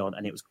very early on,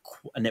 and it was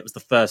the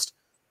first,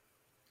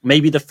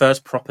 maybe the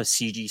first proper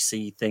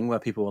CGC thing where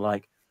people were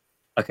like,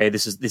 okay,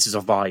 this is a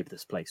vibe,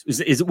 this place.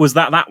 Was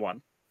that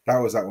one? That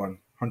was that one,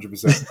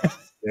 100%.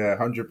 Yeah,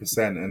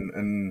 100%.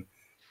 And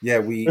yeah,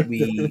 we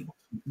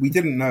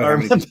didn't know how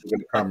many people were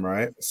going to come,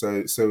 right?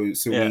 So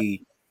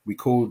we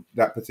called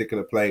that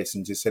particular place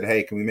and just said,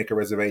 hey, can we make a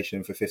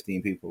reservation for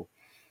 15 people?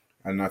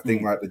 And I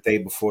think like the day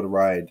before the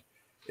ride,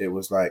 it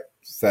was like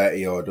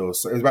 30 odd, or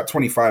so. It was about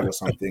 25 or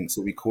something.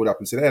 So we called up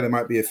and said, hey, there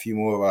might be a few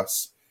more of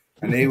us.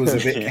 And it was a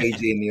bit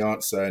cagey in the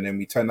answer. And then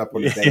we turned up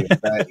on the day of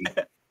 30.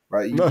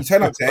 Right? You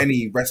turn up to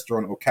any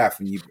restaurant or cafe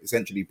and you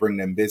essentially bring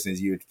them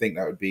business, you would think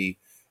that would be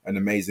an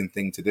amazing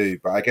thing to do.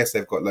 But I guess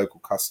they've got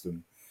local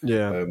custom, which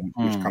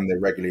come there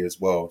regularly as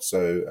well.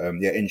 So,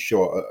 in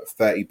short,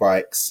 30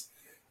 bikes.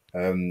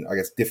 I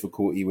guess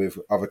difficulty with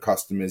other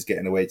customers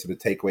getting away to the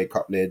takeaway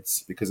cup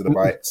lids because of the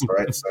bikes,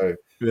 right? So,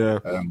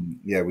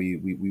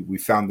 we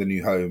found the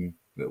new home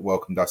that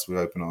welcomed us with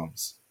open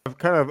arms. I've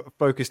kind of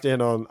focused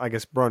in on, I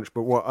guess, brunch,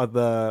 but what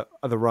other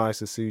rides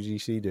does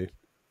CGC do?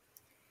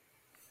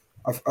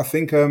 I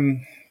think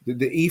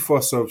the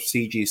ethos of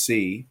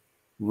CGC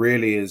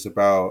really is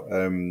about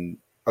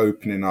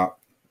opening up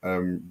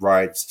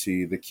rides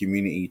to the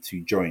community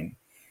to join,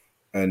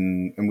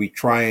 and we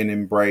try and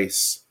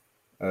embrace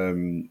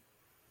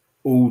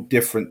all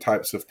different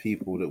types of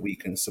people that we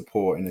can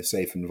support in a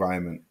safe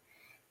environment.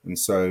 And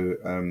so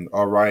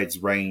our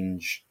rides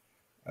range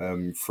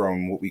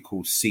from what we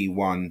call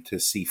C1 to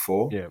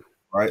C4,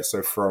 right?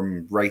 So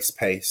from race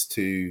pace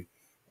to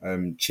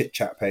chit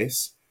chat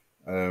pace.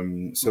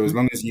 So as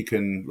long as you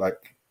can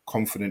like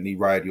confidently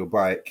ride your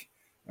bike,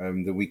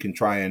 then we can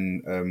try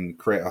and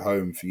create a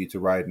home for you to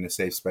ride in a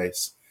safe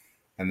space.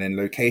 And then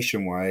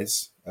location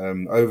wise,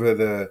 over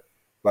the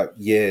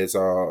years,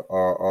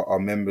 our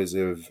members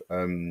have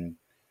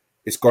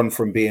it's gone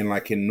from being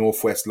like in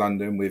northwest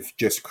London with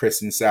just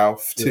Chris and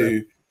South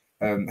to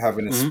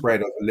having a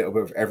spread of a little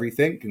bit of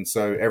everything. And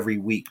so every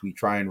week we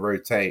try and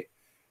rotate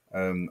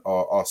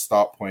our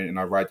start point and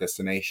our ride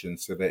destination,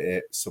 so that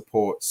it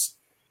supports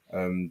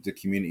the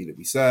community that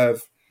we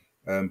serve,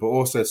 but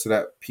also so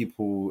that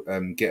people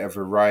get a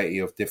variety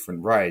of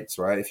different rides,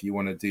 right? If you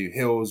want to do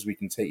hills, we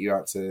can take you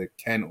out to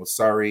Kent or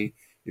Surrey.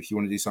 If you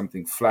want to do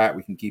something flat,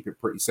 we can keep it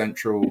pretty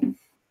central.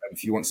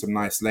 If you want some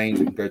nice lanes,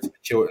 we can go to the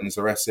Chilterns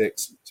or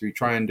Essex. So we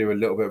try and do a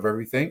little bit of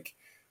everything.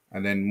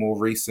 And then more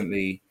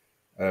recently,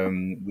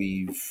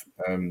 we've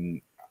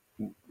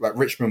like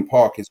Richmond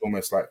Park is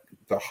almost like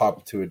the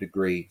hub to a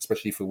degree,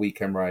 especially for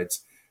weekend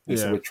rides. And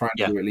so we're trying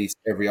to do at least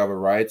every other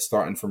ride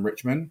starting from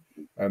Richmond,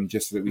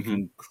 just so that we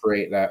can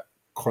create that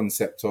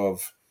concept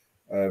of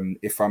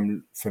if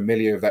I'm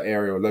familiar with that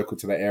area or local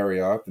to that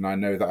area, then I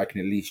know that I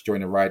can at least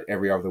join a ride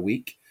every other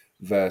week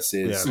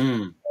versus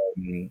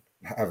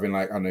having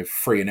like, I don't know,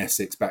 3 in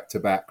Essex back to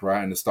back,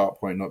 right? And the start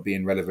point not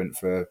being relevant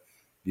for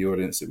the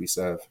audience that we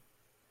serve.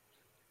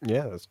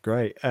 Yeah, that's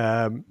great.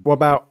 What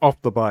about off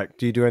the bike?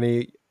 Do you do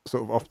any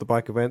sort of off the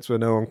bike events where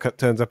no one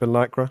turns up in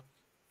Lycra?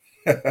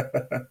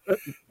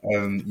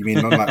 You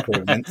mean non-Lycra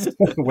events?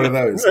 What are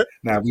those?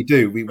 Now we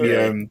do. We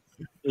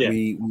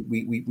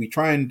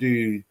try and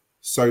do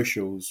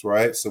socials,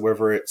 right? So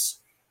whether it's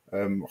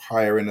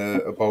hiring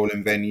a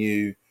bowling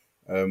venue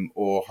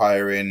or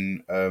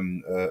hiring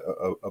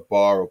a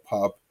bar or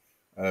pub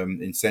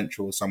in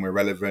Central, somewhere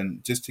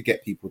relevant, just to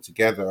get people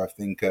together. I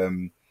think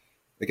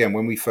again,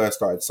 when we first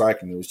started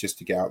cycling, it was just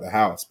to get out of the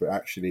house, but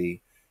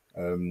actually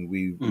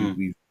we've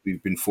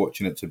been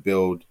fortunate to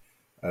build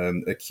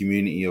a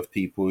community of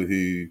people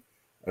who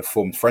have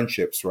formed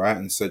friendships, right?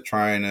 And so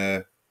trying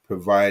to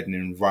provide an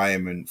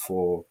environment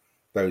for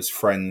those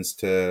friends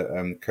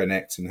to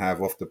connect and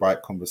have off the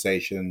bike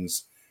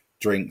conversations,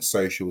 drinks,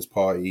 socials,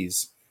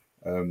 parties.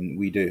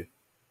 We do.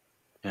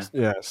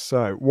 Yeah.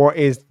 So, what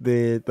is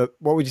the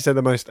what would you say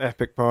the most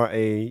epic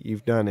party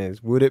you've done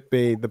is? Would it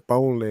be the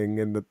bowling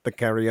and the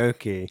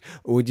karaoke,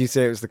 or would you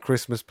say it was the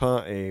Christmas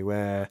party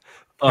where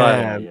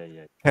Cam,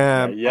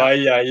 Whether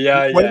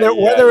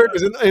it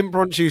was an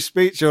impromptu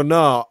speech or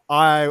not,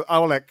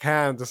 I'll let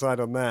Cam decide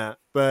on that.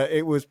 But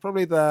it was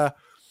probably the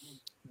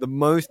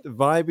most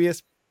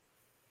vibiest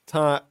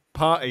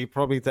party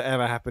probably to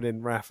ever happen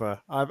in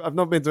Rafa. I've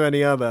not been to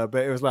any other,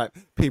 but it was like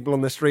people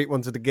on the street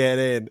wanted to get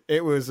in.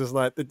 It was just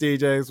like the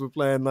DJs were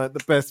playing like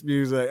the best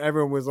music.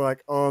 Everyone was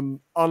like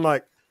on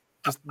like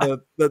just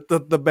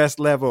the best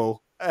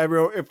level.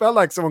 Everyone, it felt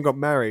like someone got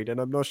married, and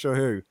I'm not sure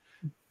who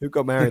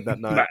got married that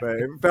night, but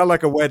it felt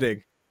like a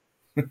wedding.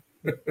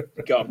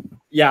 Go on.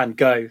 Jan,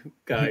 go.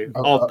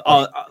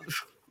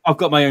 I've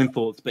got my own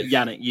thoughts, but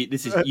Yannick,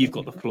 you've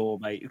got the floor,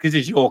 mate, because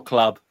it's your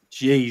club.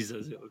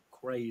 Jesus, it was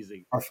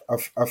crazy. I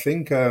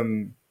think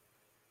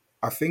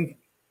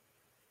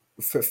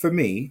for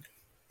me,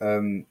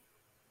 I'm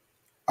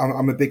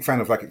a big fan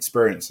of like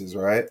experiences,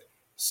 right?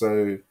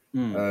 So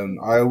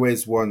I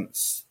always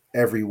want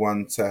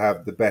everyone to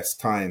have the best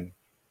time,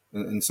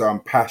 and so I'm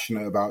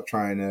passionate about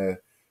trying to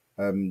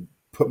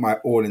put my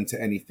all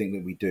into anything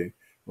that we do,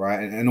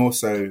 right? And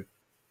also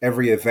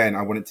every event,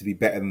 I want it to be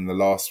better than the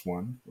last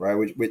one, right?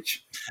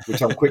 Which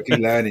I'm quickly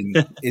learning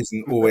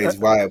isn't always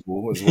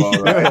viable as well,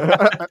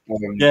 right?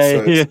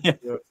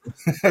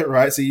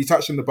 Right. So you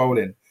touched on the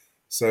bowling.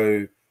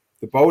 So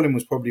the bowling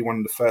was probably one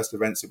of the first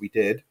events that we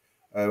did,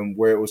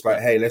 where it was like,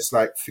 hey, let's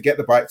like forget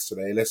the bikes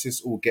today. Let's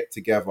just all get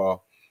together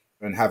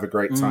and have a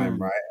great time,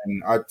 right?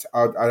 And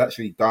I'd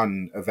actually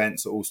done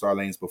events at All Star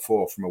Lanes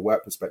before from a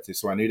work perspective,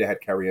 so I knew they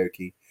had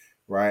karaoke,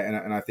 right?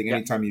 And I think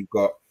anytime you've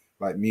got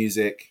like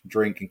music,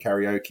 drink, and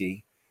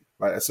karaoke,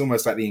 like it's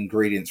almost like the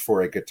ingredients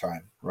for a good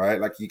time, right?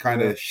 Like you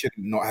kind of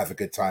shouldn't not have a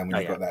good time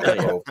when you've got that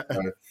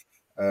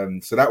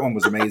involved. So that one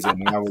was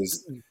amazing, and I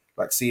was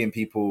like seeing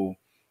people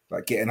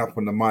like getting up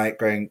on the mic,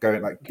 going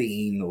like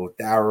Dean or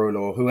Daryl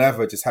or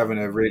whoever, just having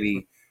a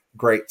really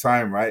great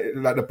time, right?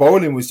 Like the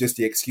bowling was just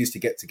the excuse to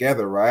get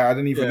together, right? I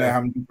didn't even know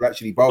how many people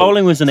actually bowled.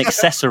 Bowling was an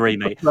accessory,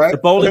 mate. Right? The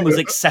bowling was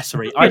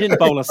accessory. I didn't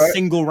bowl a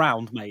single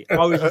round, mate.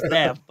 I was just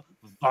there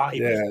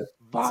vibing.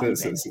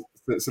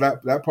 So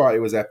that party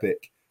was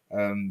epic.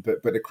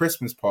 But the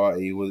Christmas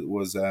party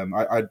was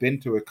I'd been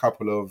to a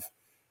couple of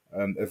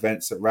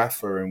events at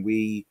Rafa, and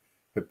we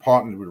had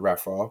partnered with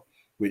Rafa,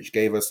 which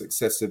gave us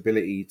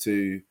accessibility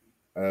to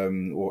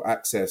or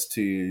access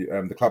to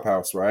the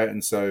clubhouse, right?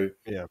 And so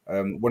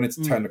wanted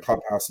to turn the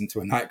clubhouse into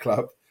a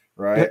nightclub,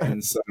 right?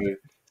 And so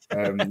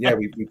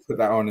we put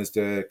that on as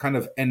the kind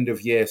of end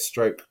of year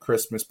stroke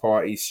Christmas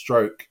party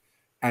stroke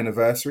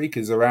anniversary,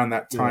 because around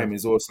that time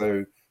is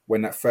also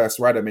when that first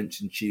ride I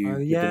mentioned to you with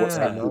the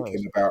WhatsApp group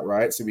came about,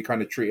 right? So we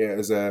kind of treat it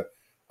as a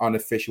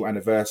unofficial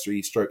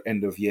anniversary stroke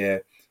end of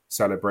year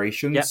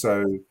celebration. Yeah.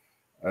 So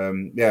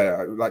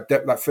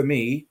like for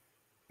me,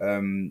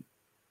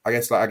 I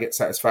guess like I get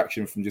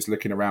satisfaction from just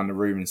looking around the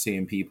room and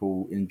seeing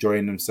people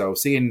enjoying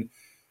themselves, seeing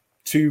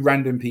two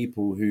random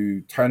people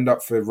who turned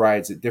up for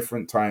rides at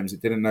different times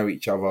that didn't know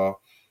each other,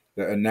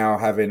 that are now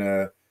having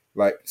a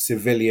like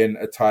civilian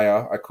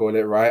attire, I call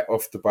it, right,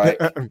 off the bike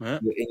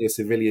in your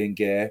civilian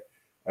gear.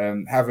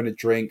 Having a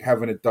drink,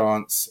 having a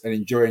dance, and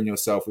enjoying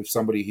yourself with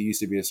somebody who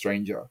used to be a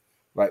stranger.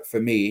 Like for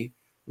me,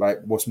 Like,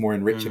 what's more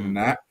enriching than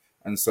that?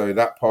 And so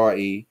that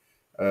party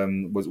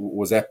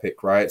was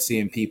epic, right?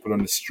 Seeing people on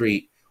the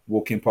street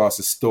walking past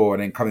the store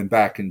and then coming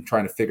back and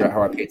trying to figure out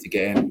how I paid to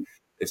get in.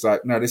 It's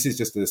like, no, this is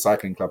just a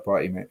cycling club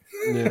party, mate.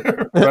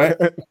 Yeah. Right?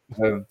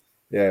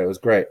 Yeah, it was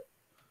great.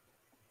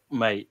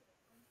 Mate.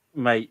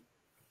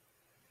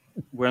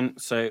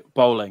 So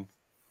bowling,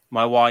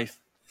 my wife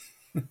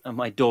and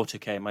my daughter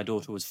came. My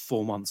daughter was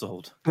 4 months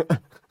old. Do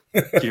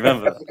you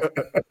remember?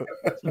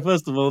 So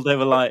first of all, they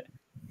were like,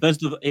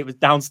 it was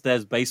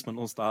downstairs basement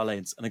on Star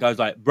Lanes, and the guy was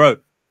like, "Bro,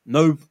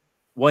 no,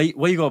 why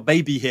you got a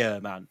baby here,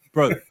 man?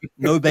 Bro,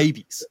 no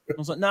babies." I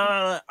was like,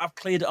 no, I've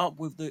cleared it up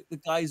with the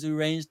guys who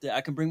arranged it.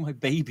 I can bring my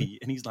baby.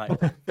 And he's like,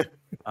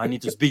 I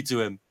need to speak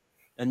to him.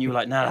 And you were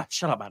like, nah,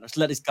 shut up, man. Let's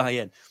let this guy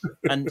in.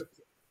 And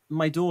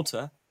my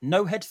daughter,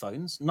 no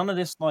headphones, none of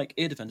this like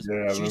ear defenders.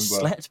 Yeah, she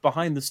slept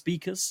behind the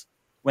speakers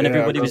when Yeah,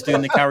 everybody was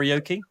doing the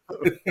karaoke.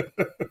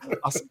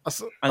 I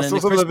saw And then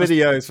some of the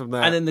videos from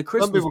that. And then the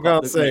Some people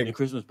can't sing. the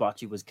Christmas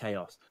party was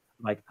chaos.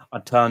 Like, I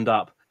turned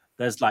up.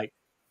 There's like,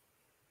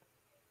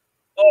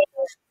 oh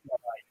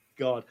my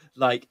God.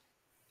 Like,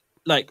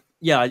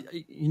 yeah,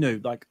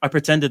 like I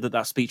pretended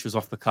that speech was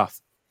off the cuff.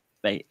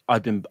 Mate, I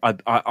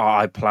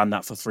planned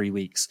that for 3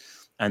 weeks,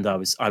 and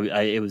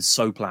it was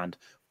so planned,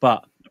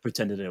 but I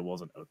pretended it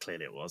wasn't. Oh,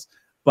 clearly it was.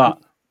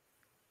 But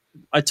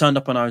I turned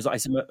up and I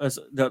said,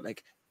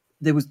 like,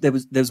 there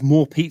was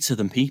more pizza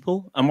than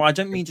people, and I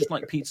don't mean just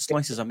like pizza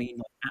slices. I mean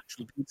like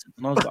actual pizza.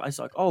 And I was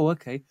like, oh,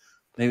 okay,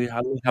 maybe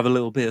I'll have a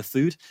little bit of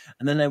food.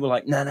 And then they were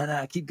like,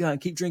 no, keep going,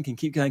 keep drinking,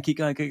 keep going.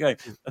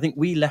 I think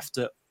we left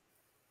at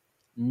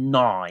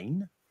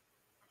 9.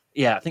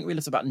 Yeah, I think we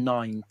left about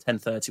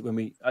 10:30 when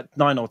we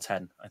 9 or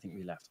 10. I think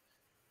we left,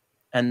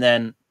 and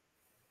then,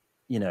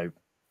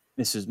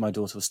 my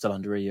daughter was still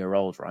under a year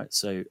old, right?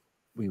 So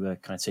we were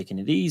kind of taking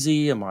it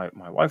easy, and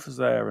my wife was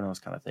there, and I was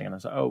kind of thinking, and I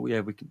was like, oh yeah,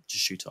 we can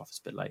just shoot off. It's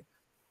a bit late,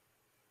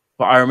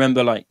 but I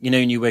remember, like,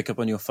 when you wake up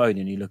on your phone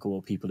and you look at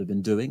what people have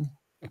been doing,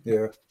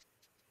 Yeah,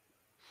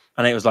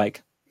 and it was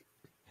like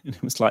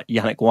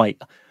Yannick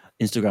White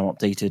Instagram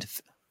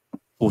updated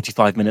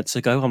 45 minutes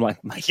ago. I'm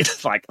like,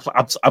 mate, like,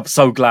 I'm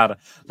so glad.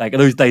 Like,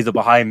 those days are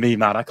behind me,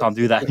 man. I can't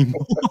do that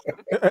anymore.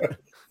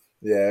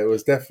 yeah, it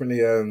was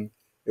definitely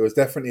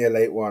a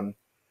late one.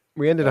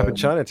 We ended up in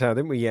Chinatown,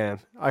 didn't we, Yan?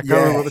 I can't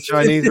remember what the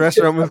Chinese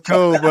restaurant was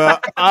called,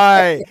 but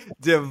I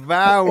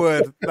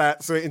devoured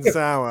that sweet and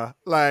sour.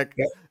 Like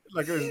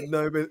it was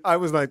no bit. I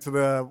was like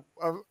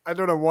I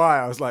don't know why.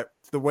 I was like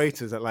to the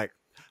waiters at like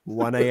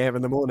 1 a.m.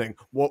 in the morning,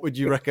 what would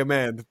you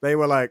recommend? They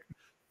were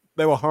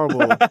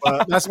horrible.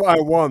 But that's what I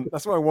want.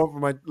 That's what I want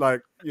from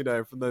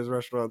from those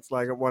restaurants.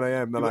 Like at 1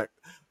 a.m. they're like,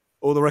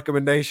 all the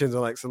recommendations are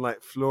like some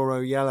like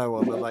fluoro yellow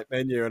on the like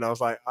menu, and I was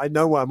like, I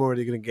know what I'm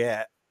already gonna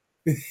get.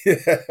 Yeah.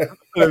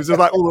 It was just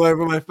like all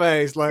over my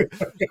face, like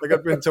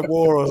I've been to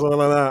war or something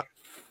like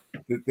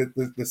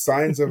that. The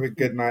signs of a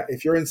good night.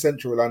 If you're in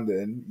central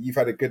London, you've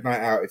had a good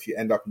night out if you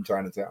end up in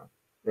Chinatown,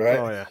 right?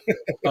 Oh yeah.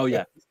 Oh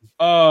yeah.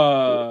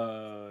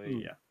 Oh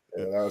yeah.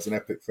 Yeah, that was an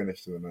epic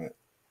finish to the night.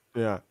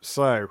 Yeah.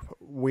 So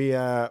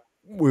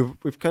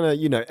we've kind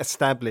of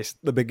established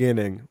the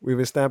beginning. We've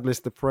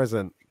established the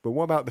present. But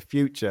what about the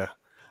future?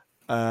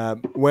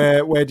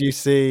 Where do you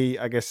see,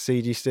 I guess,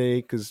 CGC?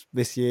 Because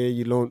this year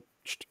you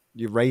launched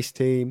your race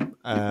team.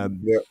 Yeah.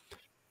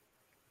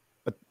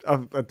 I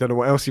don't know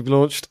what else you've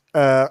launched.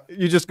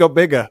 You just got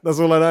bigger. That's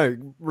all I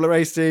know.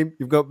 Race team,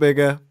 you've got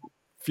bigger.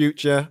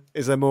 Future,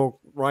 is there more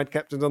ride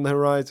captains on the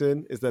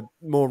horizon? Is there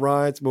more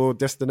rides, more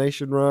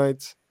destination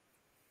rides?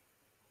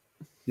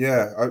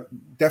 Yeah,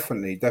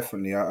 definitely.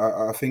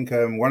 I think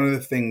one of the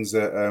things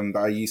that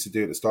I used to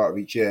do at the start of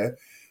each year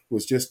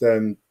was just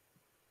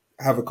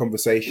have a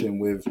conversation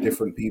with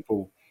different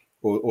people,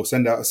 or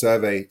send out a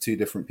survey to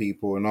different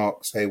people and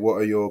ask, hey, what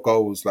are your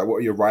goals? Like, what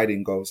are your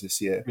riding goals this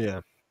year?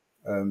 Yeah.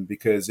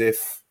 Because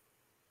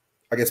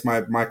I guess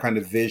my kind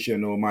of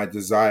vision or my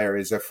desire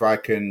is, if I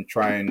can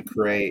try and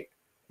create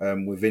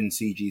within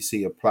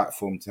CGC a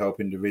platform to help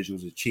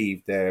individuals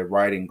achieve their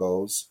riding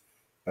goals,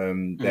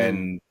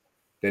 then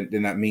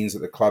that means that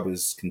the club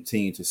has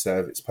continued to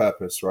serve its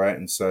purpose, right?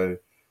 And so,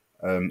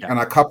 and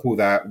I couple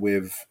that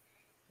with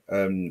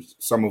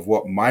some of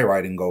what my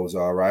riding goals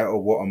are, right?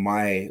 Or what are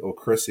my or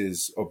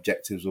Chris's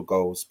objectives or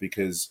goals?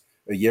 Because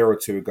a year or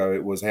two ago,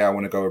 it was, hey, I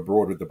want to go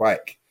abroad with the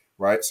bike,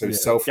 right? So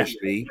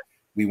selfishly,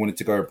 we wanted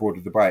to go abroad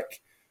with the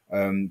bike.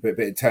 But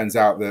it turns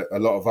out that a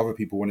lot of other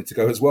people wanted to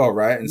go as well,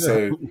 right? And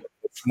so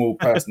a small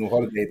personal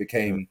holiday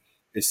became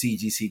a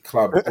CGC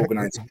club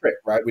organized trip,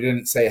 right? We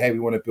didn't say, hey, we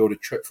want to build a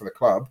trip for the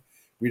club.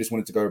 We just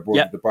wanted to go abroad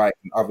with the bike,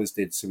 and others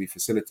did. So we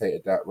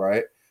facilitated that,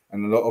 right?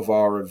 And a lot of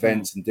our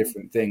events and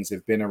different things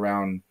have been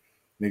around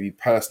maybe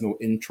personal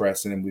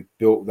interests, and then we've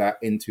built that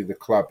into the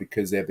club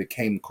because they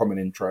became common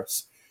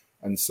interests.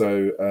 And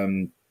so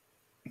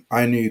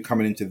I knew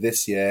coming into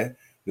this year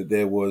that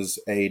there was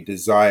a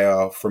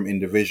desire from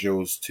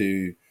individuals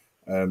to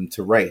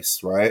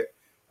race, right?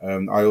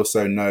 I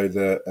also know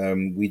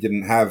that we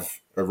didn't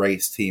have a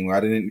race team. I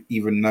didn't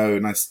even know,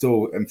 and I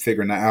still am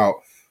figuring that out,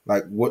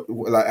 like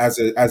like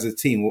as a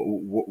team,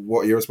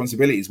 what are your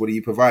responsibilities? What do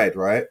you provide,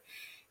 right?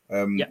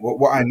 Yeah.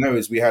 What I know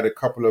is we had a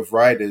couple of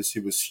riders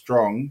who were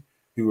strong,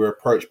 who were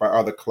approached by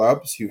other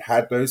clubs who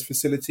had those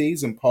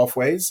facilities and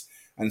pathways,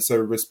 and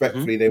so Hmm.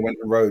 respectfully they went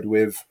and rode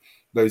with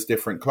those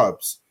different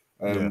clubs,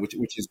 Yeah.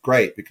 which is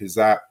great because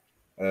that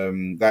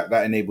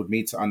enabled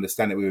me to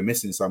understand that we were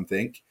missing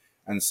something,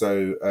 and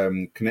so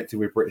connected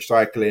with British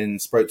Cycling,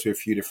 spoke to a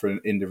few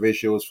different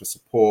individuals for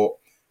support,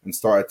 and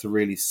started to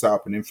really set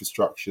up an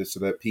infrastructure so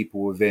that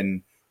people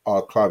within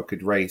our club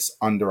could race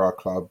under our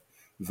club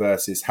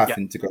versus Yeah.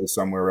 having to go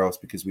somewhere else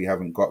because we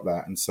haven't got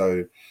that. And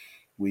so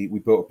we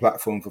built a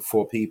platform for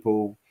 4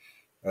 people.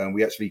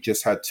 We actually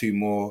just had 2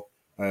 more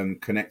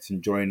connect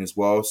and join as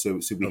well. So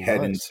we Oh,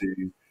 head nice.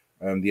 into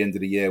the end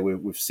of the year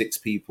with 6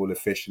 people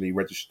officially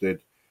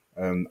registered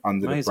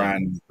under the Amazing.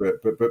 brand,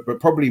 but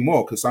probably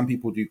more because some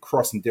people do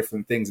cross and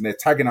different things, and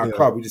they're tagging our Yeah.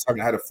 club. We just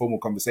haven't had a formal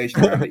conversation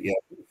around it yet,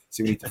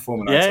 so we need to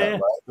formalize that, Yeah.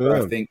 right? But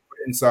I think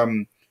putting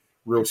some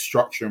real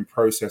structure and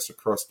process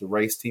across the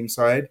race team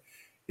side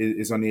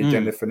is on the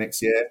agenda for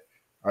next year.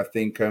 I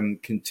think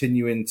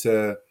continuing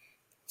to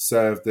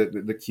serve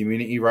the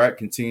community, right?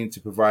 Continuing to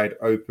provide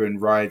open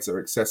rides that are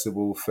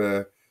accessible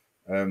for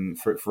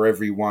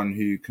everyone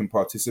who can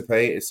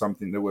participate is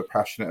something that we're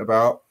passionate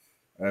about.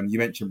 You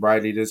mentioned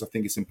ride leaders. I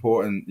think it's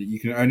important that you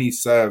can only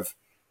serve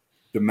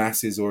the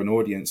masses or an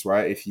audience,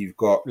 right? If you've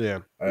got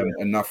Yeah.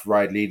 enough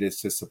ride leaders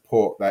to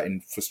support that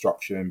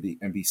infrastructure and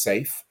be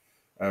safe.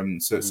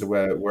 So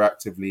we're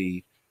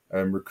actively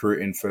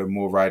recruiting for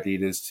more ride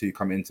leaders to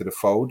come into the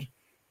fold,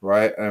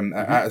 right?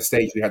 At a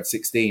stage we had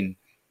 16.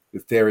 The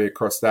theory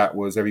across that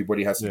was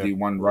everybody has to Yeah. do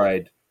 1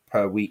 ride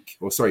per week,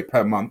 or sorry,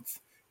 per month,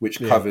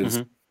 which Yeah. covers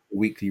the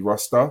weekly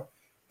roster.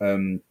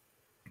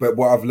 But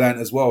what I've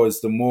learned as well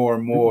is the more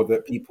and more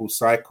that people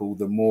cycle,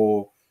 the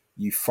more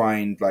you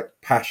find like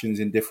passions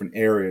in different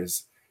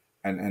areas,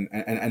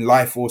 and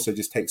life also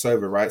just takes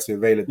over, right? So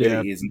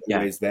availability isn't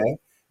always there,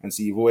 and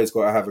so you've always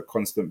got to have a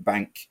constant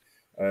bank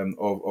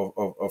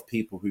of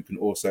people who can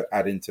also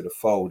add into the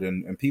fold.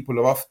 And people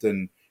have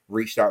often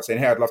reached out saying,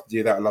 "Hey, I'd love to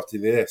do that. I'd love to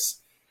do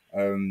this,"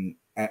 and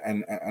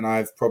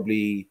I've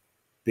probably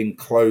been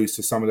closed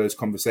to some of those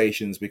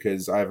conversations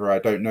because either I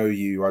don't know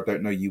you, or I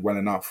don't know you well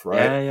enough,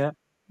 right? Yeah.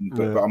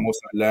 But I'm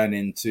also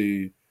learning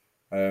to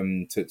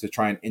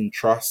try and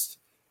entrust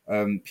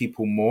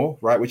people more,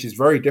 right? Which is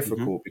very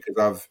difficult because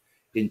I've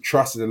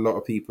entrusted a lot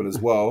of people as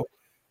well,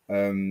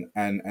 and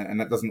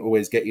that doesn't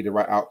always get you the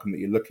right outcome that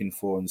you're looking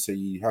for, and so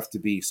you have to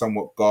be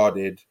somewhat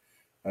guarded,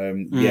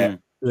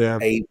 yet Yeah.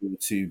 able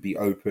to be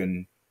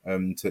open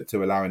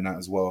to allowing that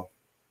as well.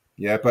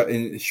 Yeah, but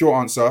in short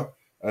answer,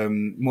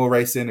 more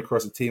racing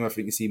across the team. I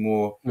think you see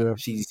more Yeah.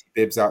 cheesy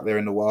bibs out there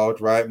in the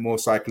wild, right? More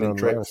cycling Oh,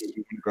 trips. nice.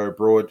 We can go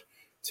abroad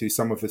to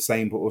some of the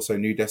same, but also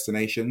new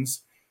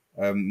destinations.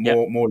 Yeah.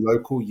 More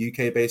local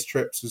UK based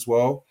trips as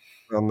well,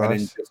 Oh, and then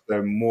nice. just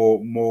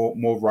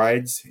more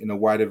rides in a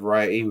wider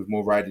variety with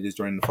more riders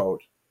joining the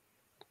fold.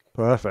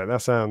 Perfect.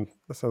 That sounds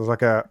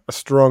like a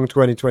strong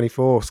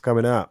 2024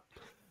 coming up.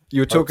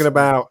 You were Hope talking so.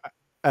 about,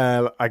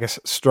 I guess,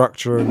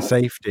 structure and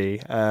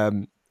safety.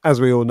 As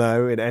we all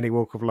know, in any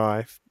walk of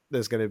life,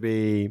 there's going to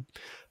be,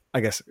 I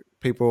guess,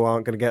 people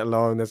aren't going to get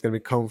along. There's going to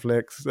be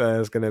conflicts.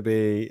 There's going to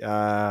be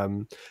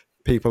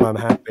people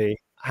unhappy.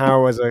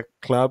 How, as a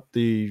club, do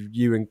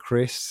you and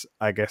Chris,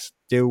 I guess,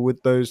 deal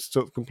with those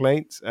sort of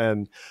complaints?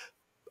 And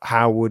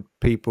how would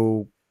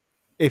people,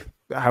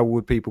 how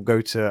would people go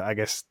to, I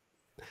guess,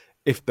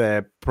 if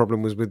their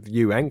problem was with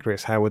you and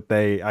Chris, how would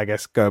they, I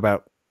guess, go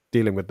about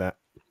dealing with that?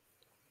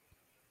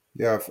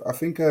 Yeah, I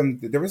think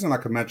there isn't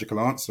like a magical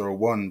answer or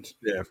wand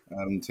Yeah.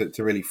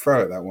 to really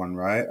throw at that one,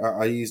 right?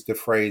 I use the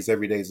phrase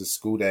 "every day is a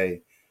school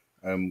day"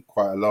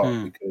 quite a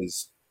lot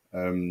because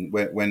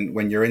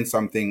when you're in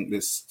something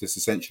that's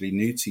essentially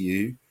new to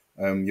you,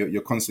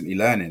 you're constantly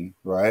learning,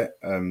 right?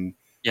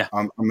 Yeah.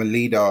 I'm a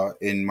leader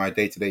in my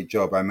day-to-day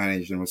job. I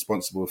manage and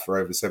responsible for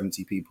over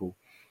 70 people,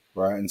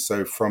 right? And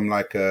so from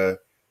like a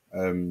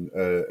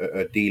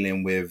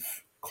dealing with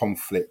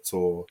conflict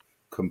or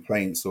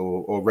complaints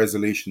or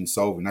resolution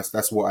solving,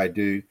 that's what I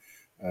do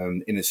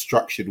in a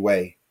structured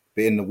way.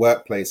 But in the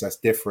workplace, that's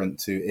different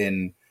to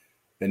in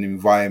an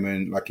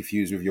environment like if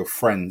you was with your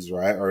friends,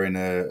 right, or in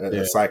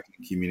a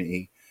cycling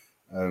community.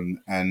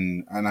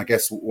 And I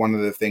guess one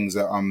of the things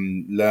that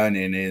I'm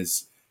learning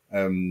is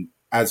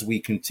as we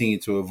continue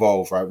to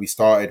evolve, right? We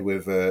started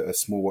with a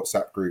small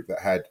WhatsApp group that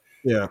had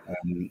Yeah.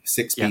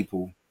 6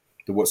 people.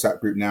 The WhatsApp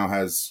group now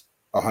has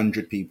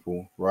 100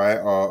 people, right?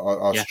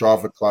 Our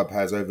Strava club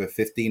has over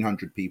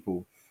 1,500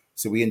 people.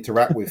 So we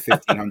interact with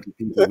 1,500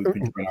 people who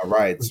can join our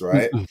rides,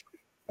 right?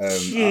 I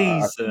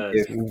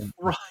think Jesus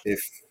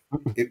Christ.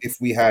 if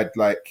we had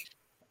like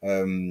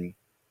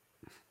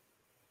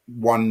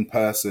one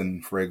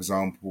person, for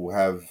example,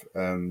 have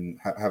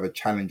a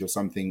challenge or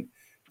something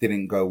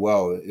didn't go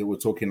well, we're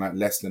talking like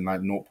less than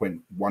like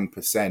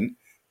 0.1%,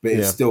 but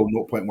it's still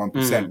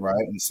 0.1%,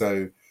 right? And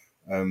so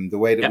the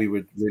way that we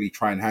would really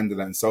try and handle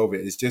that and solve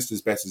it is just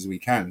as best as we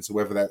can. So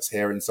whether that's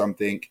hearing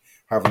something,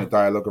 having a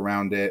dialogue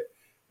around it,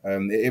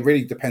 It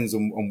really depends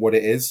on what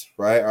it is,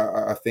 right?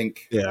 I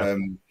think Yeah.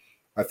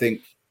 I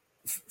think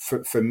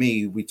for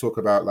me, we talk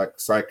about like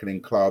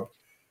cycling club.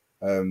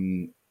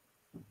 Um,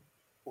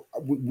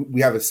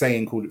 we have a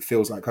saying called "it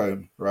feels like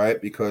home," right?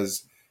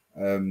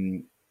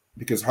 Um,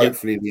 because Yeah.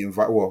 hopefully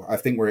well, I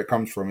think where it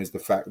comes from is the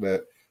fact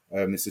that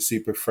it's a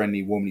super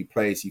friendly, warmly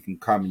place. You can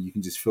come and you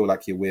can just feel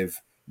like you're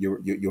with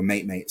your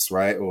mates,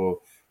 right, or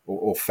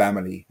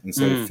family, and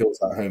so it Mm. feels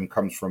like home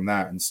comes from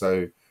that. And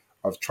so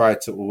I've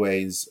tried to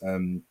always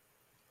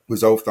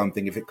resolve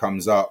something if it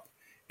comes up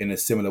in a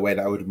similar way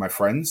that I would with my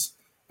friends.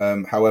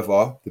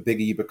 However, the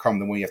bigger you become,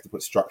 the more you have to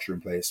put structure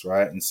in place,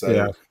 right? And so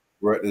Yeah.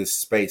 we're at this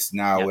space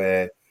now Yeah.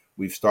 where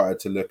we've started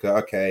to look at,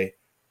 okay,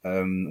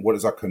 what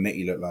does our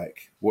committee look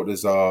like? What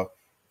does our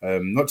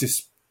not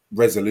just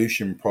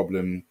resolution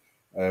problem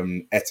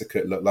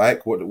etiquette look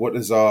like? What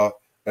does our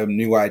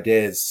new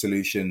ideas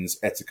solutions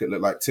etiquette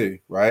look like too,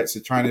 right? So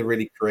trying to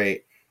really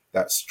create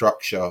that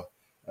structure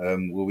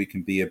where we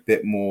can be a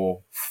bit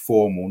more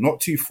formal,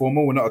 not too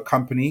formal. We're not a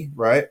company,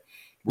 right?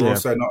 We're Yeah.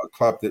 also not a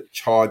club that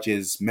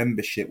charges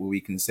membership where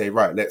we can say,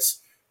 right,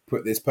 let's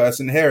put this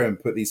person here and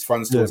put these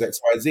funds Yeah. towards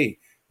XYZ.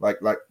 Like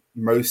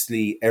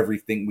mostly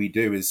everything we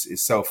do is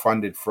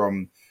self-funded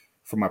from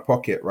my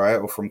pocket, right?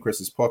 Or from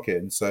Chris's pocket.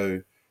 And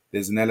so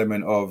there's an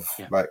element of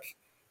Yeah. like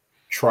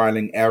trial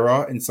and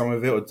error in some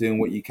of it or doing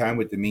what you can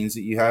with the means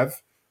that you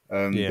have.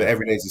 But Yeah.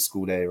 every day is a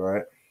school day,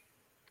 right?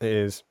 It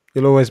is.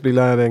 You'll always be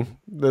learning.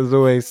 There's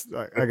always,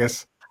 I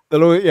guess,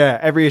 there'll always, yeah,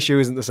 every issue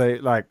isn't the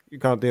same. Like, you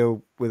can't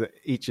deal with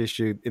each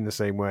issue in the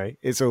same way.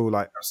 It's all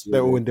like,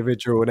 they're all Absolutely.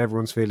 individual and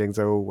everyone's feelings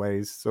are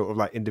always sort of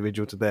like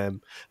individual to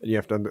them. And you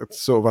have to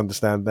sort of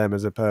understand them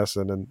as a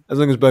person. And as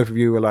long as both of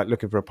you are like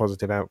looking for a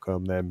positive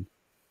outcome, then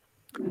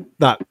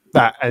that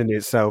in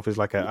itself is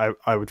like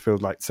I would feel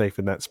like safe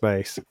in that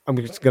space. I'm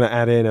just going to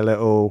add in a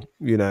little,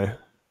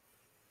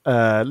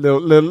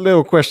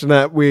 little question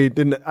that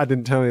I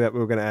didn't tell you that we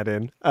were going to add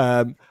in.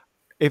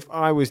 If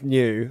I was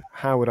new,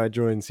 how would I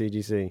join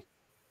CGC?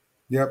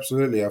 Yeah,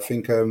 absolutely. I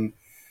think I'd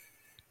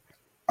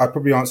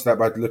probably answer that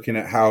by looking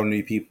at how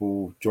new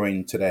people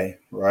join today,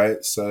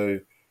 right?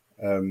 So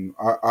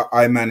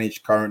I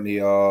manage currently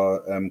our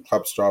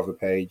Club Strava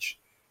page.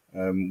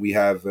 We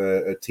have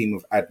a team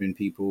of admin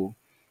people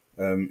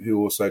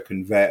who also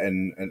can vet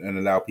and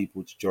allow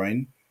people to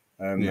join.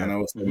 And Yeah. I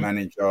also Mm-hmm.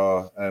 manage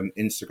our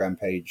Instagram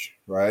page,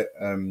 right?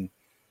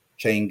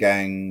 Chain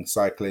Gang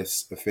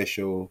Cyclist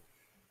Official,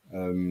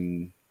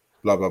 um,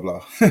 blah blah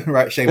blah,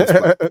 right? Shameless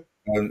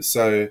plug.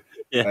 So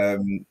Yeah.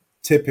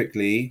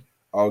 typically,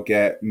 I'll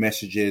get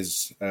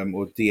messages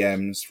or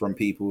DMs from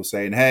people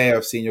saying, "Hey,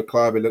 I've seen your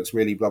club. It looks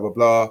really blah blah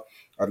blah.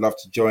 I'd love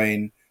to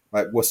join.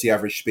 Like, what's the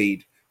average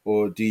speed?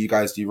 Or do you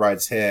guys do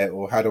rides here?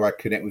 Or how do I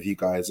connect with you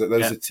guys?" Those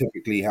Yeah. are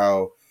typically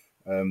how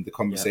the Yeah.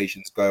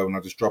 conversations go, and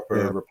I'll just drop a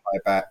Yeah. reply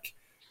back,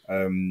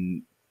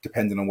 um,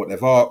 depending on what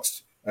they've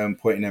asked,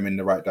 pointing them in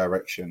the right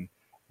direction.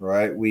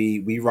 Right?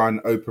 We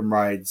run open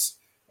rides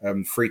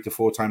 3 to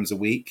 4 times a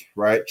week.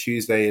 Right?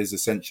 Tuesday is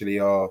essentially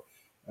our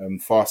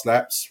fast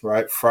laps,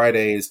 right?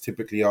 Friday is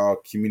typically our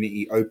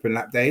community open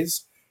lap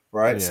days,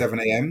 right? Yeah. 7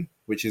 a.m.,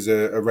 which is a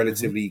Mm-hmm.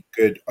 relatively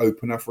good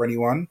opener for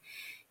anyone.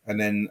 And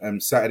then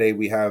Saturday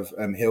we have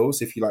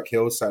hills. If you like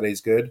hills, Saturday's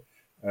good.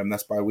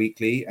 That's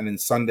bi-weekly. And then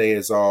Sunday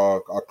is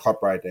our club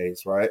ride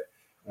days, right?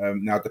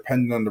 Now,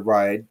 depending on the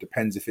ride,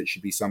 depends if it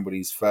should be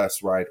somebody's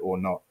first ride or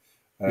not.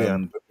 Yeah.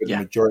 But the Yeah.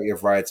 majority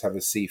of rides have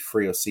a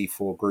C3 or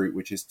C4 group,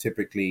 which is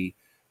typically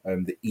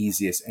the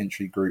easiest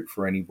entry group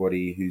for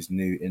anybody who's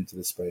new into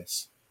the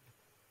space.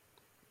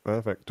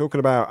 Perfect. Talking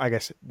about, I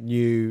guess,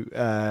 new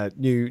and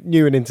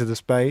into the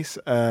space.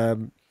 I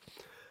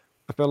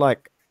feel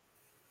like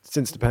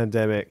since the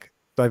pandemic,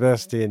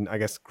 diversity in, I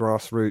guess,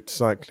 grassroots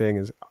cycling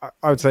is,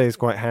 I would say, is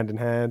quite hand in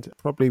hand.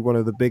 Probably one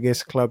of the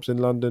biggest clubs in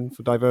London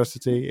for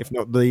diversity, if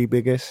not the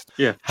biggest.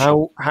 Yeah.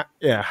 Sure.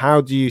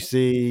 How do you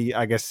see,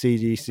 I guess,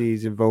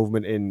 CGC's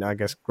involvement in, I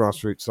guess,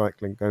 grassroots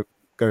cycling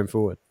going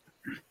forward?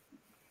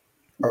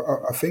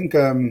 I think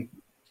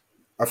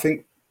I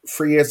think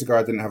 3 years ago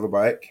I didn't have a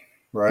bike,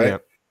 right? Yeah.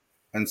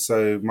 And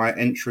so my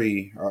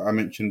entry, I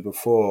mentioned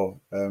before,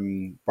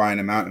 buying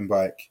a mountain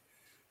bike.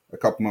 A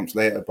couple months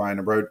later, buying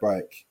a road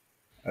bike.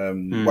 What I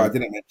Mm.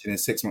 didn't mention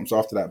is 6 months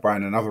after that,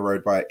 buying another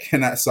road bike,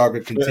 and that saga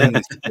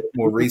continues.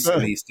 More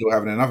recently, still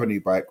having another new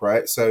bike,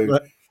 right? So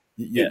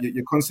Yeah.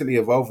 you're constantly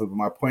evolving. But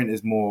my point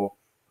is more,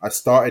 I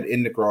started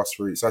in the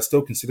grassroots. I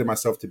still consider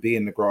myself to be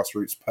in the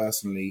grassroots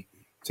personally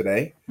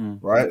today, Mm.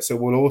 right? So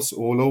we'll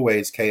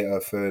always cater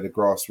for the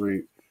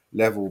grassroots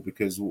level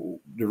because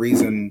the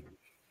reason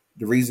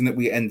that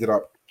we ended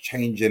up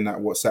changing that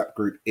WhatsApp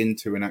group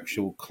into an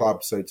actual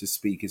club, so to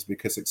speak, is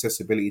because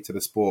accessibility to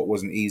the sport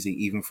wasn't easy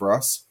even for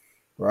us,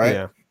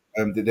 right?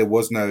 Yeah. There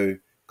was no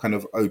kind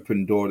of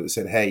open door that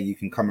said, "Hey, you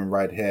can come and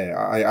ride here."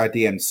 I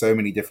DM'd so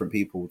many different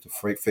people to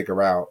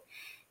figure out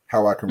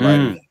how I can ride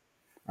Mm. here,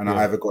 and I Yeah.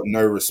 either got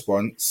no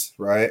response,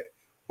 right,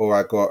 or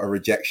I got a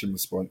rejection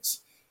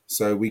response.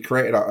 So we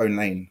created our own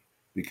lane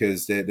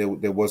because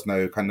there was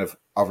no kind of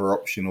other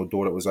option or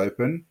door that was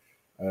open,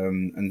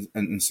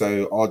 and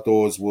so our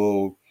doors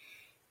will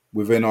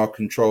within our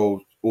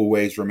control,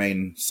 always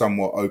remain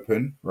somewhat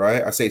open,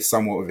 right? I say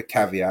somewhat with a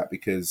caveat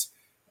because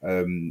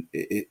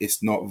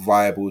it's not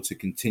viable to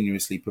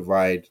continuously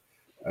provide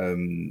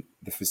the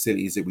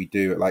facilities that we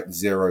do at like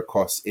zero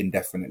cost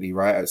indefinitely,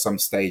 right? At some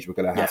stage, we're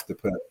going to Yeah. have to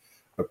put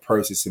a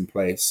process in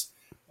place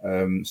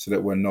so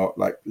that we're not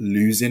like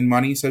losing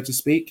money, so to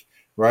speak,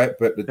 right?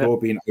 But the door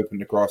being open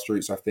to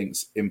grassroots, I think,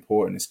 is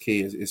important. It's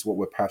key. Is what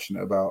we're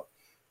passionate about.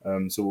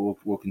 So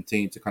we'll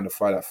continue to kind of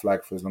fly that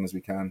flag for as long as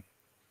we can.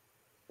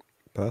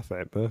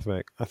 Perfect. I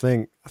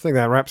think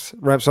that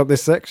wraps up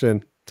this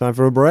section. Time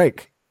for a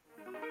break.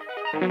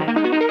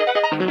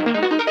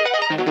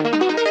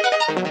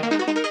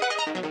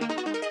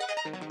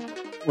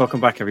 Welcome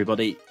back,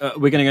 everybody.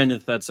 We're going to go into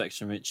the third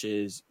section, which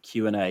is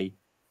Q&A.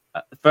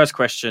 The first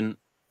question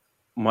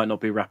might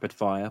not be rapid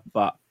fire,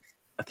 but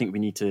I think we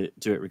need to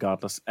do it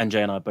regardless.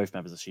 NJ and I are both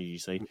members of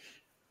CGC.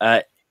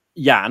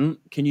 Jan,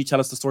 can you tell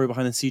us the story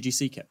behind the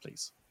CGC kit,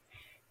 please?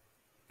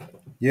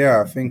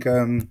 Yeah, I think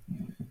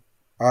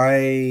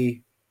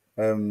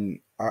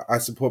I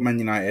support Man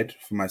United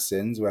for my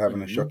sins. We're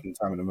having a shocking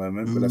time at the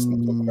moment, but let's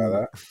not talk about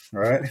that,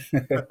 right?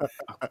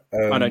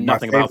 I know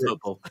nothing about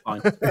football.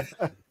 Fine.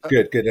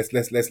 Good.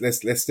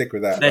 Let's stick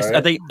with that.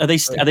 Right? Are they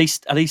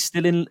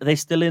still in? Are they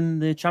still in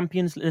the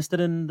Champions? They're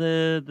still in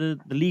the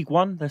League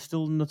One. They're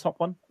still in the top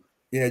one.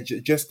 Yeah,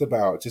 just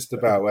about.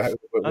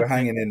 We're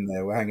hanging in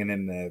there. We're hanging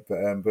in there.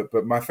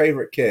 But my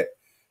favorite kit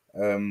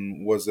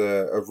was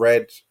a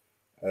red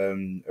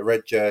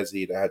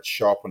jersey that had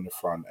Sharp on the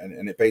front,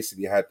 and it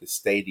basically had the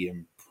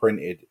stadium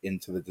printed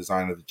into the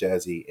design of the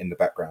jersey in the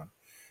background.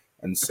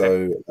 And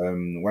so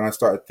when I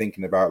started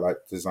thinking about like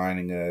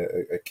designing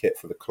a kit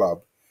for the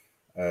club,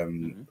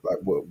 like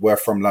we're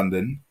from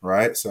London,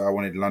 right? So I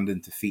wanted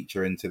London to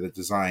feature into the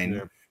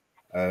design,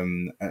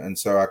 and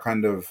so I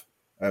kind of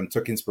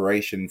took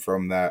inspiration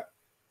from that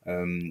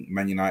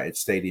Man United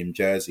stadium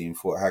jersey and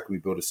thought, how can we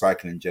build a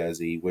cycling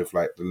jersey with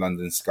like the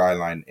London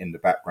skyline in the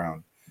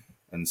background?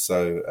 And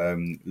so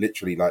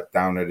literally like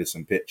downloaded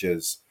some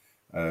pictures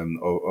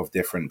of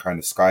different kind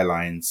of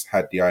skylines,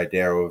 had the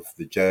idea of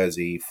the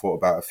jersey, thought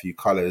about a few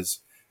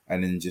colors,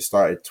 and then just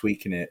started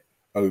tweaking it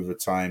over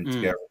time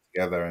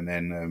together, and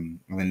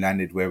then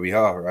landed where we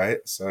are, right?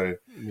 So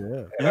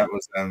that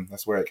was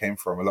that's where it came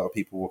from. A lot of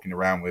people walking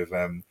around with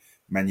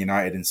Man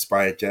United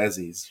inspired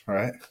jerseys,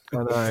 right? I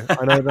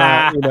know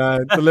that. You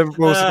know, the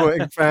Liverpool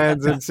supporting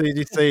fans and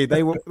CGC,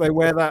 they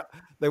wear that.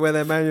 They wear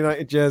their Man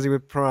United jersey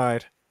with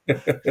pride. Big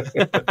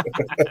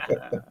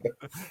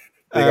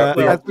up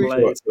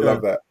shorts. I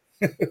love that.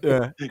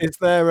 Yeah, is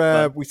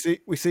there?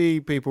 We see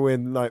people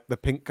in like the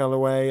pink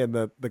colorway and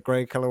the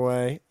grey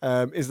colorway.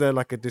 Is there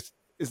like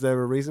is there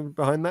a reason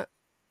behind that?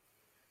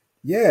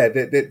 Yeah,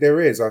 there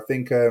is. I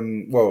think.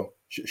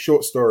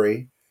 Short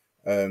story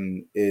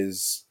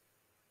is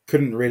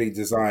couldn't really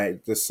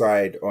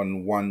decide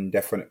on one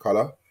definite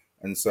color,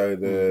 and so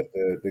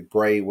the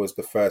grey was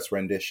the first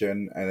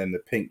rendition, and then the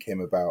pink came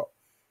about.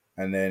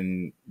 And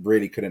then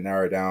really couldn't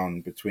narrow down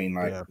between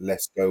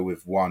let's go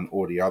with one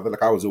or the other.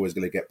 Like I was always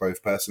going to get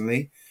both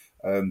personally,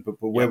 but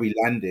where we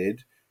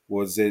landed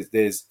was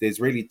there's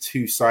really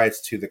two sides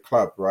to the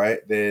club, right?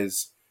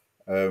 There's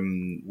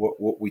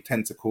what we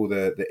tend to call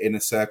the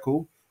inner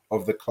circle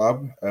of the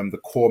club, the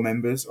core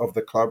members of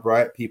the club,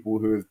 right? People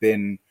who have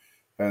been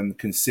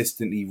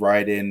consistently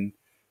riding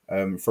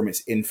from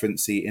its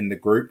infancy in the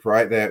group,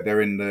 right?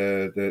 They're in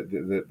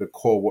the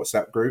core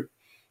WhatsApp group,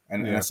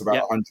 and that's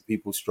about 100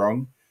 people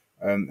strong.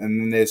 And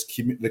then there's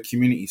the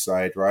community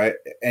side, right?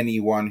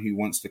 Anyone who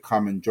wants to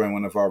come and join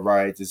one of our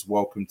rides is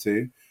welcome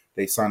to.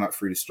 They sign up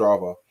through the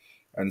Strava.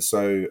 And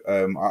so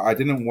I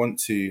didn't want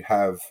to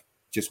have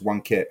just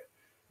one kit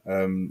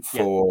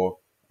for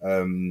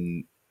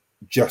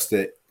just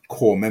the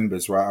core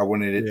members, right? I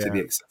wanted it to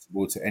be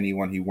accessible to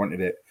anyone who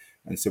wanted it.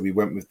 And so we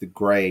went with the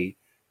grey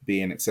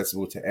being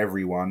accessible to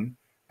everyone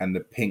and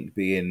the pink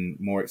being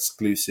more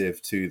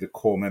exclusive to the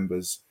core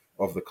members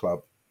of the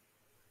club.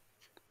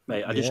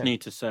 Mate, I just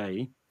need to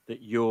say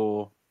that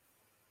your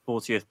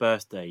 40th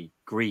birthday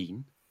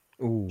green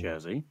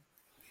jersey.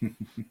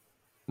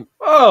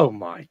 Oh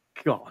my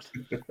God.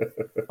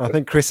 I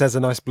think Chris has a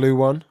nice blue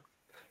one.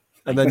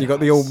 And then you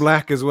got the all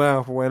black as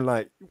well for when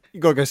like you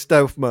gotta go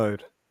stealth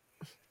mode.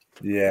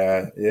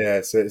 Yeah.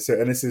 So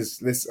and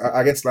this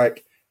I guess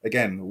like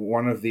again,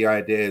 one of the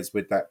ideas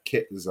with that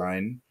kit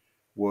design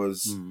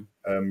was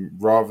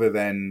rather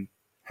than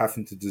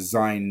having to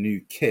design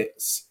new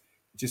kits,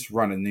 just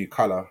run a new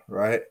color,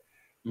 right?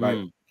 Like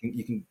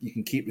you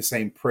can keep the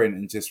same print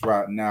and just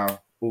write now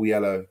all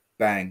yellow,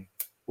 bang,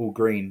 all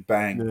green,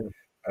 bang.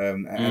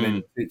 And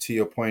then to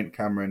your point,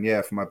 Cameron,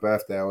 for my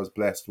birthday I was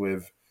blessed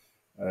with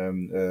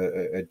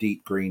a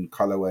deep green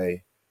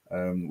colorway,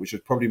 which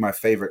was probably my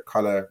favorite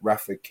color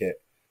Rafa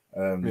kit.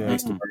 I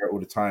used to wear it all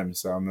the time,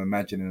 so I'm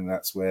imagining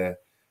that's where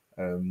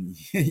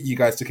you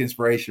guys took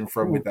inspiration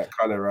from with that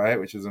color, right?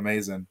 Which is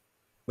amazing.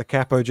 The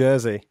Capo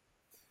jersey.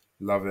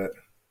 Love it.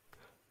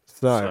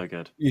 So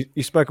good.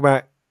 You spoke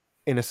about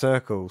inner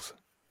circles.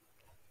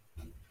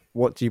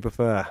 What do you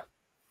prefer,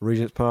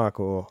 Regent's Park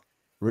or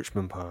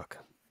Richmond Park?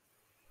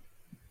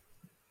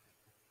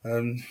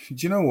 Do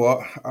you know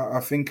what? I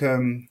think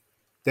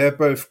they're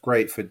both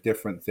great for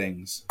different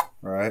things,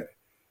 right?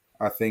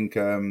 I think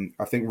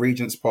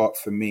Regent's Park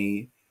for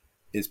me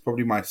is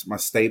probably my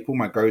staple,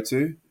 my go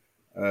to.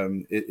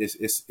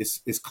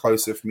 It's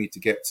closer for me to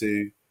get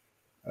to.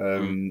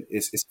 Mm.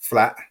 It's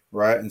flat,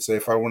 right? And so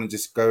if I want to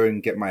just go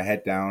and get my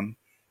head down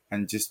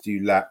and just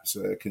do laps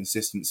at a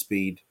consistent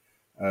speed,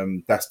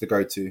 that's the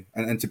go to.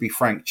 And to be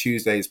frank,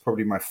 Tuesday is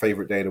probably my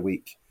favorite day of the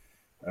week.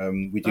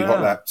 We do hot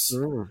Ah, laps.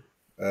 Mm.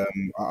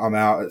 I'm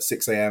out at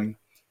 6 a.m.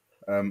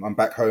 I'm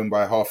back home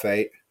by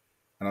 8:30,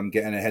 and I'm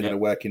getting ahead of yeah. the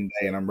working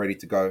day, and I'm ready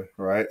to go.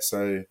 Right,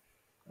 so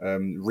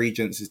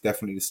Regents is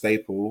definitely the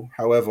staple.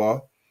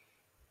 However,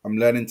 I'm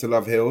learning to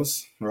love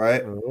hills,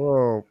 right?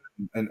 Oh,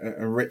 And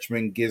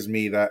Richmond gives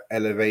me that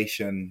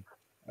elevation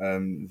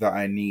that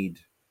I need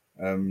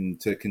to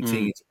Mm.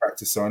 continue to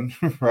practice on,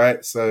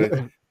 right?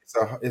 So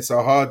it's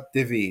a hard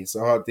divvy. It's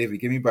a hard divvy.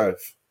 Give me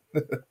both.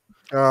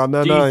 oh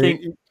no, Do you no,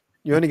 think?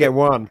 you only get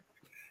one.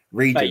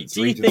 Mate,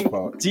 do you Regents think?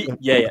 Park.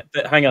 Yeah, yeah.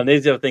 But hang on,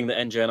 there's the other thing that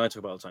NJ and I talk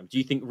about all the time. Do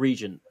you think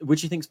Regent?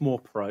 Which do you think's more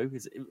pro?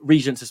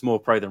 Regent's is more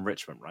pro than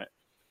Richmond, right?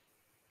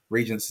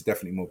 Regents is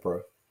definitely more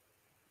pro.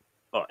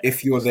 Oh yeah, of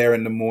If you're course. there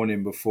in the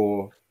morning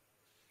before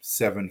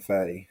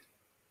 7:30.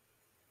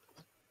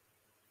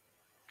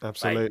 Mate,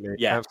 Absolutely,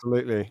 yeah.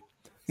 absolutely.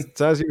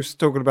 So as you was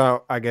talking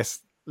about, I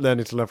guess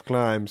learning to love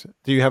climbs.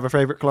 Do you have a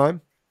favorite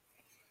climb?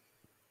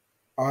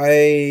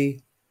 I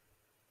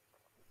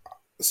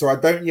I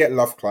don't yet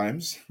love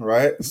climbs,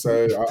 right?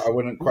 So I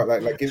wouldn't quite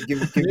like give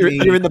You're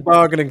me. in the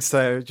bargaining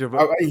stage of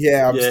it.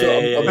 Yeah, I'm Yeah,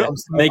 still yeah, yeah, yeah.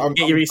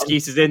 Get your I'm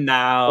excuses in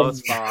now. I'm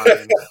It's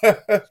fine.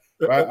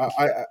 right.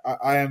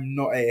 I am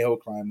not a hill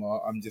climber.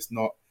 I'm just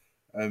not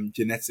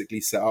genetically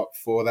set up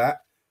for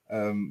that.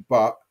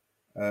 But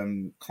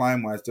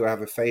climb wise, do I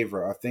have a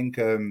favorite? I think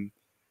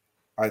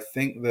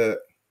that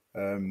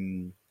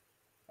um,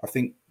 I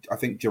think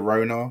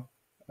Girona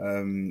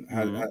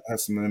Mm.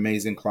 has some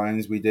amazing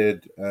climbs. We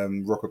did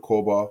Roca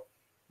Corba.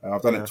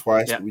 I've done it Yeah.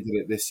 twice, Yeah. but we did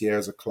it this year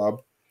as a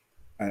club,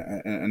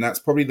 and that's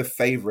probably the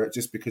favorite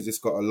just because it's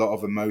got a lot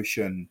of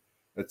emotion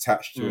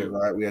attached to it. Mm.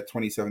 Right, we had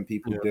 27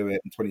 people Yeah. do it,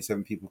 and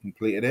 27 people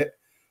completed it,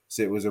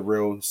 so it was a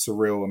real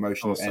surreal,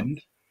 emotional Awesome.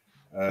 end.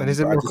 And But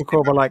isn't I just did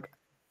Rocacorba like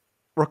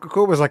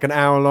Rocacorba's like an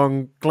hour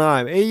long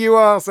climb? Here you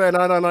are saying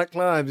I don't like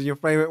climbs, and your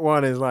favorite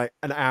one is like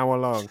an hour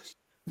long.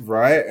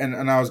 right,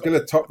 and I was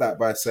gonna top that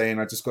by saying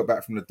I just got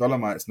back from the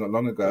Dolomites not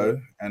long Uh,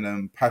 ago,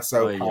 and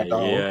Paso Oh yeah,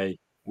 Pardal yeah.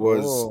 oh,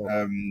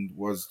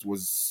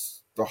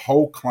 was the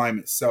whole climb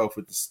itself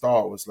at the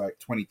start was like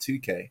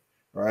 22K,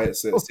 right?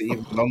 So it's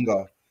even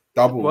longer,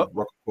 double what?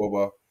 Rock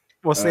Corba.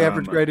 What's the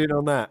average Um, gradient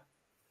on that?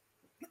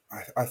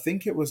 I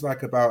think it was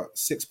like about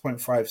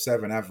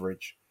 6.57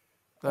 average.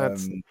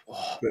 That's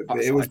Oh, But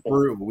that's it was like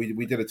brutal.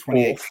 We did a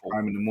 28K awful.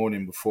 climb in the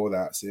morning before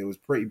that, so it was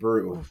pretty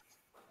brutal.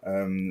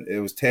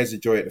 It was tears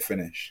of joy at the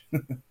finish.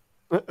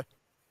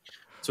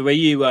 So were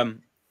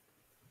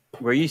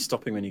you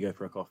stopping when you go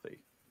for a coffee?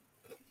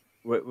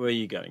 Where are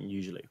you going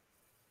usually?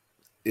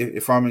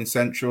 If I'm in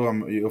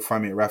Central, you'll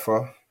find me at Rafa.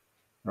 All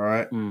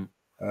right. Mm.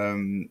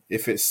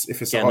 If it's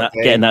a hot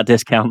Getting day, that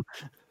discount.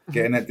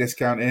 getting that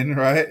discount in,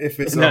 right? If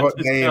it's Getting a that hot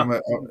day,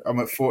 discount. I'm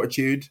at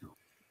Fortitude,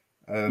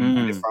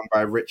 and if Mm. I'm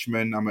by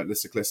Richmond, I'm at the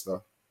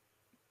Ciclista.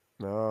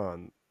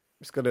 no,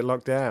 it's got it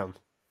locked down.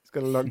 It's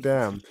got it locked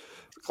down.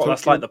 Oh,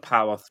 that's like Talking, the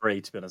Power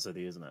 3, to be honest with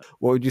you, isn't it?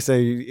 what would you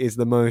say is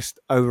the most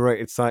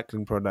overrated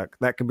cycling product?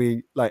 That could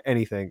be like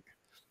anything.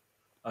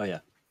 Oh yeah.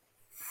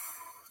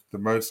 The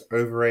most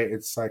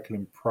overrated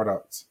cycling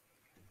product.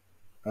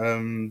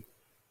 Um,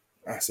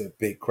 that's a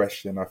big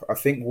question. I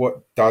think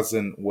what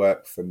doesn't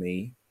work for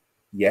me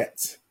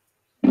yet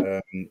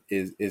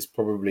is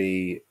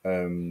probably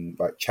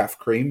like chaff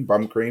cream,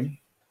 bum cream,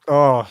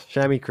 Oh,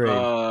 chamois cream.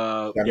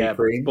 chamois Yeah,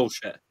 cream,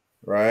 bullshit.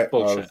 right?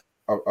 Bullshit.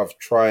 I've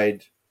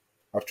tried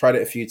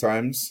it a few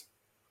times,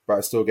 but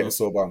I still get a Mm.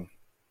 sore bum.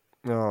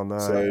 Oh no.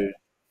 So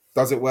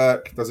does it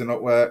work? Does it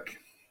not work?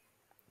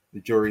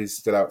 The jury's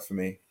still out for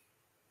me.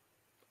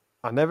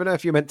 I never know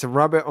if you're meant to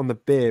rub it on the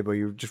bib or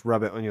you just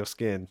rub it on your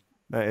skin.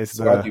 That is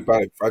So I the do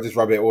both. I just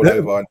rub it all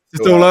over and it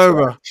just still all hurts, right?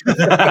 over.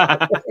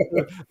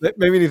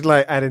 Maybe we need to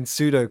like add in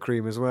pseudo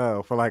cream as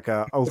well for like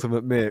a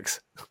ultimate mix.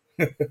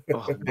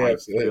 Oh Yeah, my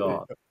absolutely.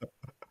 god.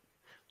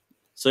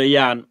 So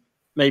Jan,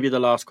 maybe the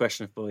last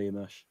question for you,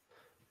 Mush.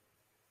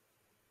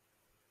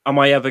 Am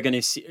I ever going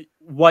to see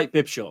white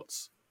bib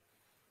shorts?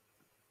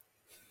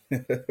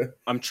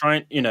 I'm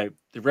trying.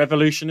 The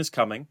revolution is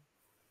coming.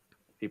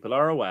 People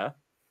are aware.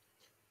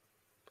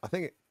 I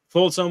think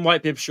Thoughts on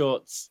white bib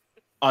shorts?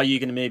 Are you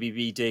going to maybe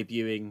be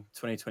debuting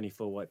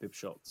 2024 white bib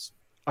shorts?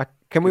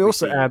 can we Could we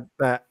also see add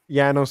that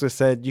Jan also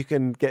said you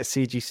can get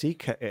CGC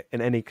kit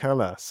in any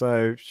color.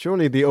 So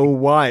surely the all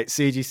white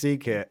CGC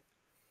kit.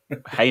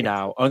 Hey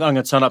now, I'm going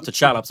to turn up to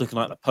chat labs looking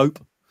like the Pope.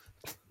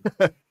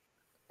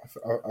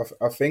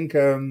 I think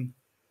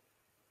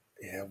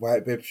yeah,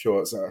 white bib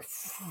shorts. I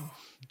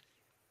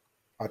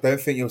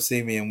don't think you'll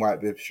see me in white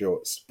bib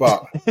shorts,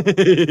 but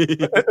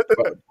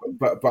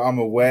I'm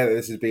aware that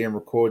this is being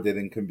recorded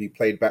and can be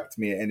played back to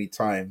me at any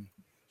time.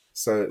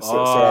 So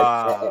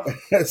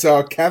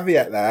I'll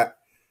caveat that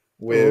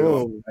with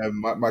Oh.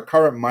 my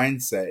current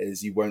mindset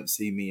is you won't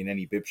see me in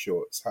any bib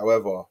shorts.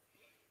 However,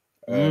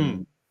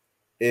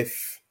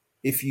 if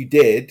you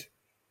did,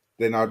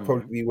 then I'd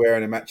probably be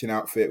wearing a matching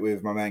outfit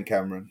with my man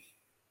Cameron.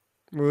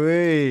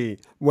 Wee.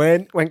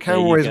 When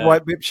Cameron you wears go.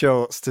 white bib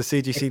shorts to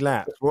CGC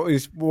laps,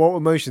 what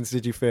emotions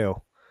did you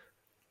feel?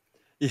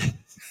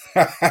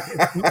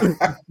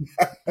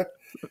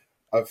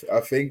 I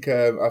think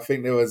there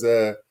was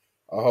a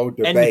whole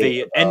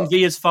debate.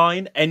 Envy is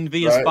fine.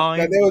 Envy is Right?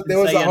 fine. There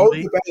was a whole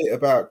envy. debate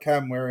about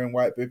Cam wearing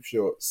white bib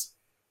shorts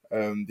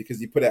because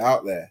he put it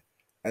out there.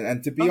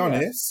 And to be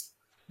honest,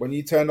 when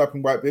you turned up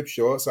in white bib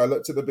shorts, I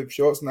looked at the bib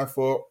shorts and I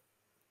thought,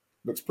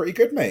 looks pretty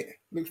good, mate.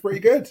 Looks pretty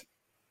good.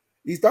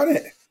 He's done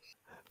it.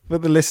 For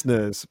the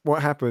listeners,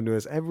 what happened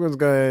was everyone's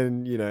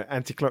going,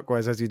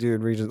 anti-clockwise as you do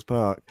in Regent's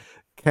Park.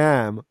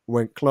 Cam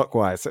went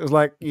clockwise. So it was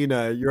like,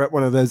 you're at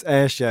one of those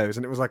air shows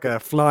and it was like a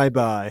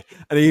flyby.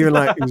 And he even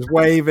he was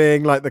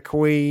waving like the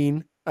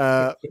Queen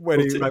when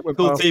he went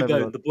past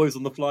everyone. The boys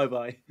on the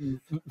flyby.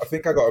 I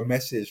think I got a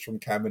message from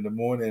Cam in the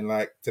morning,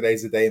 like,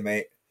 today's the day,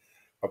 mate.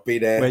 I'll be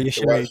there. Wear your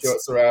the white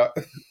shorts are out.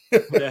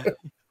 Yeah.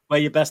 Wear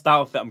your best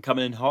outfit. I'm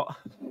coming in hot.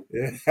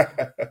 Yeah.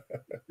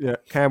 Yeah.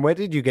 Cam, where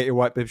did you get your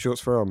white bib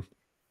shorts from?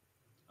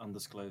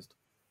 Undisclosed.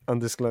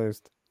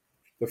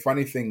 The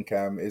funny thing,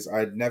 Cam, is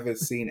I'd never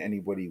seen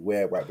anybody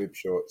wear white bib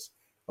shorts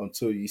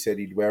until you said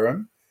he'd wear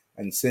them.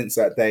 And since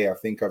that day, I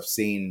think I've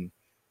seen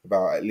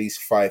about at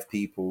least 5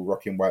 people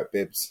rocking white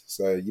bibs.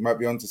 So you might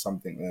be onto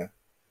something there.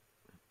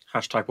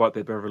 # white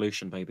bib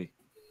revolution, baby.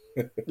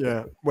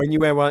 Yeah. When you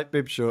wear white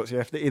bib shorts, you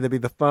have to either be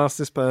the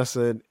fastest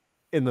person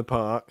in the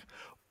park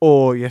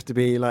or you have to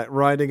be like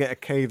riding at a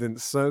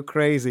cadence so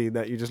crazy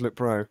that you just look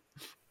pro.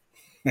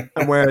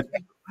 And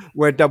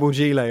wear double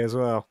gilet as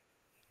well.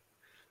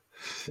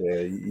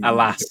 Yeah,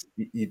 alas,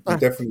 you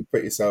definitely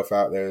put yourself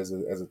out there as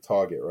a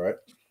target, right?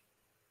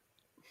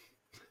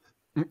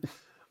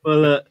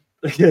 Well,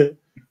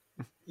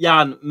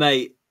 Jan,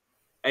 mate,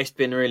 it's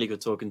been really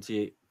good talking to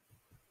you.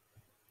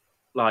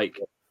 Like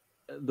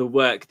the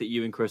work that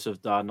you and Chris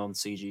have done on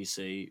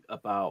CGC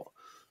about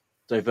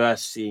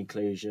diversity,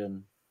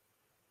 inclusion,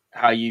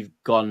 how you've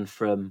gone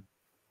from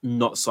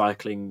not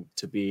cycling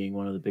to being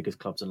one of the biggest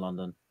clubs in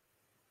London.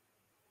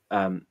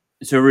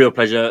 It's a real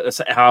pleasure. That's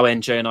how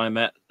NJ and I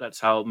met. That's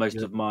how most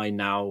of my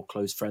now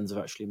close friends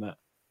have actually met.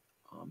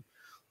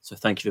 So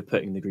thank you for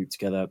putting the group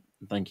together.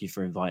 And thank you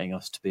for inviting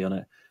us to be on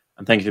it.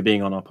 And thank you for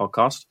being on our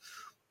podcast.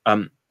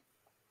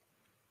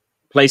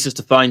 Places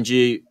to find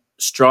you: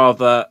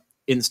 Strava,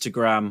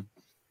 Instagram,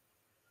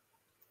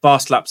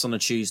 Fast Laps on a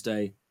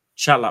Tuesday,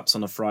 Chat Laps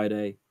on a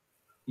Friday.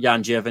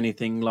 Jan, do you have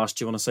anything last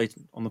you want to say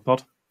on the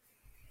pod?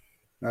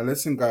 Now,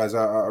 listen, guys,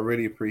 I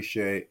really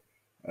appreciate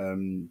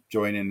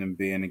joining and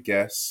being a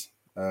guest.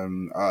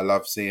 I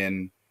love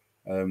seeing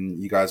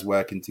you guys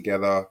working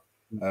together.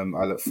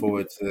 I look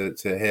forward to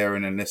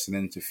hearing and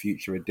listening to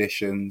future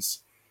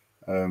editions.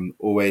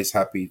 Always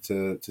happy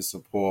to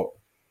support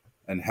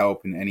and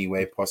help in any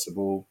way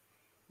possible.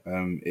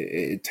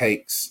 It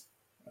takes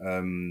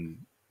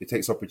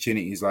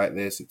opportunities like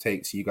this. It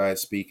takes you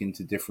guys speaking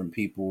to different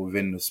people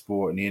within the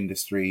sport and the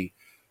industry,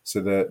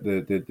 so that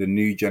the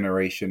new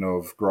generation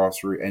of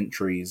grassroots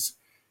entries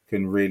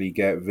can really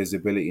get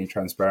visibility and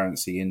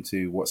transparency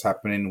into what's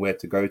happening, where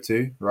to go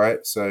to,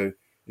 right? So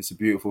it's a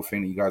beautiful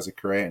thing that you guys are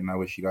creating. I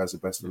wish you guys the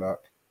best of luck.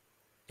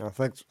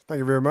 Thanks. Thank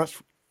you very much,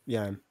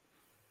 Jan.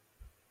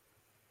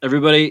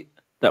 Everybody,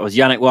 that was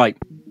Yannick White.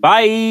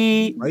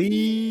 Bye.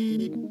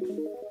 Bye.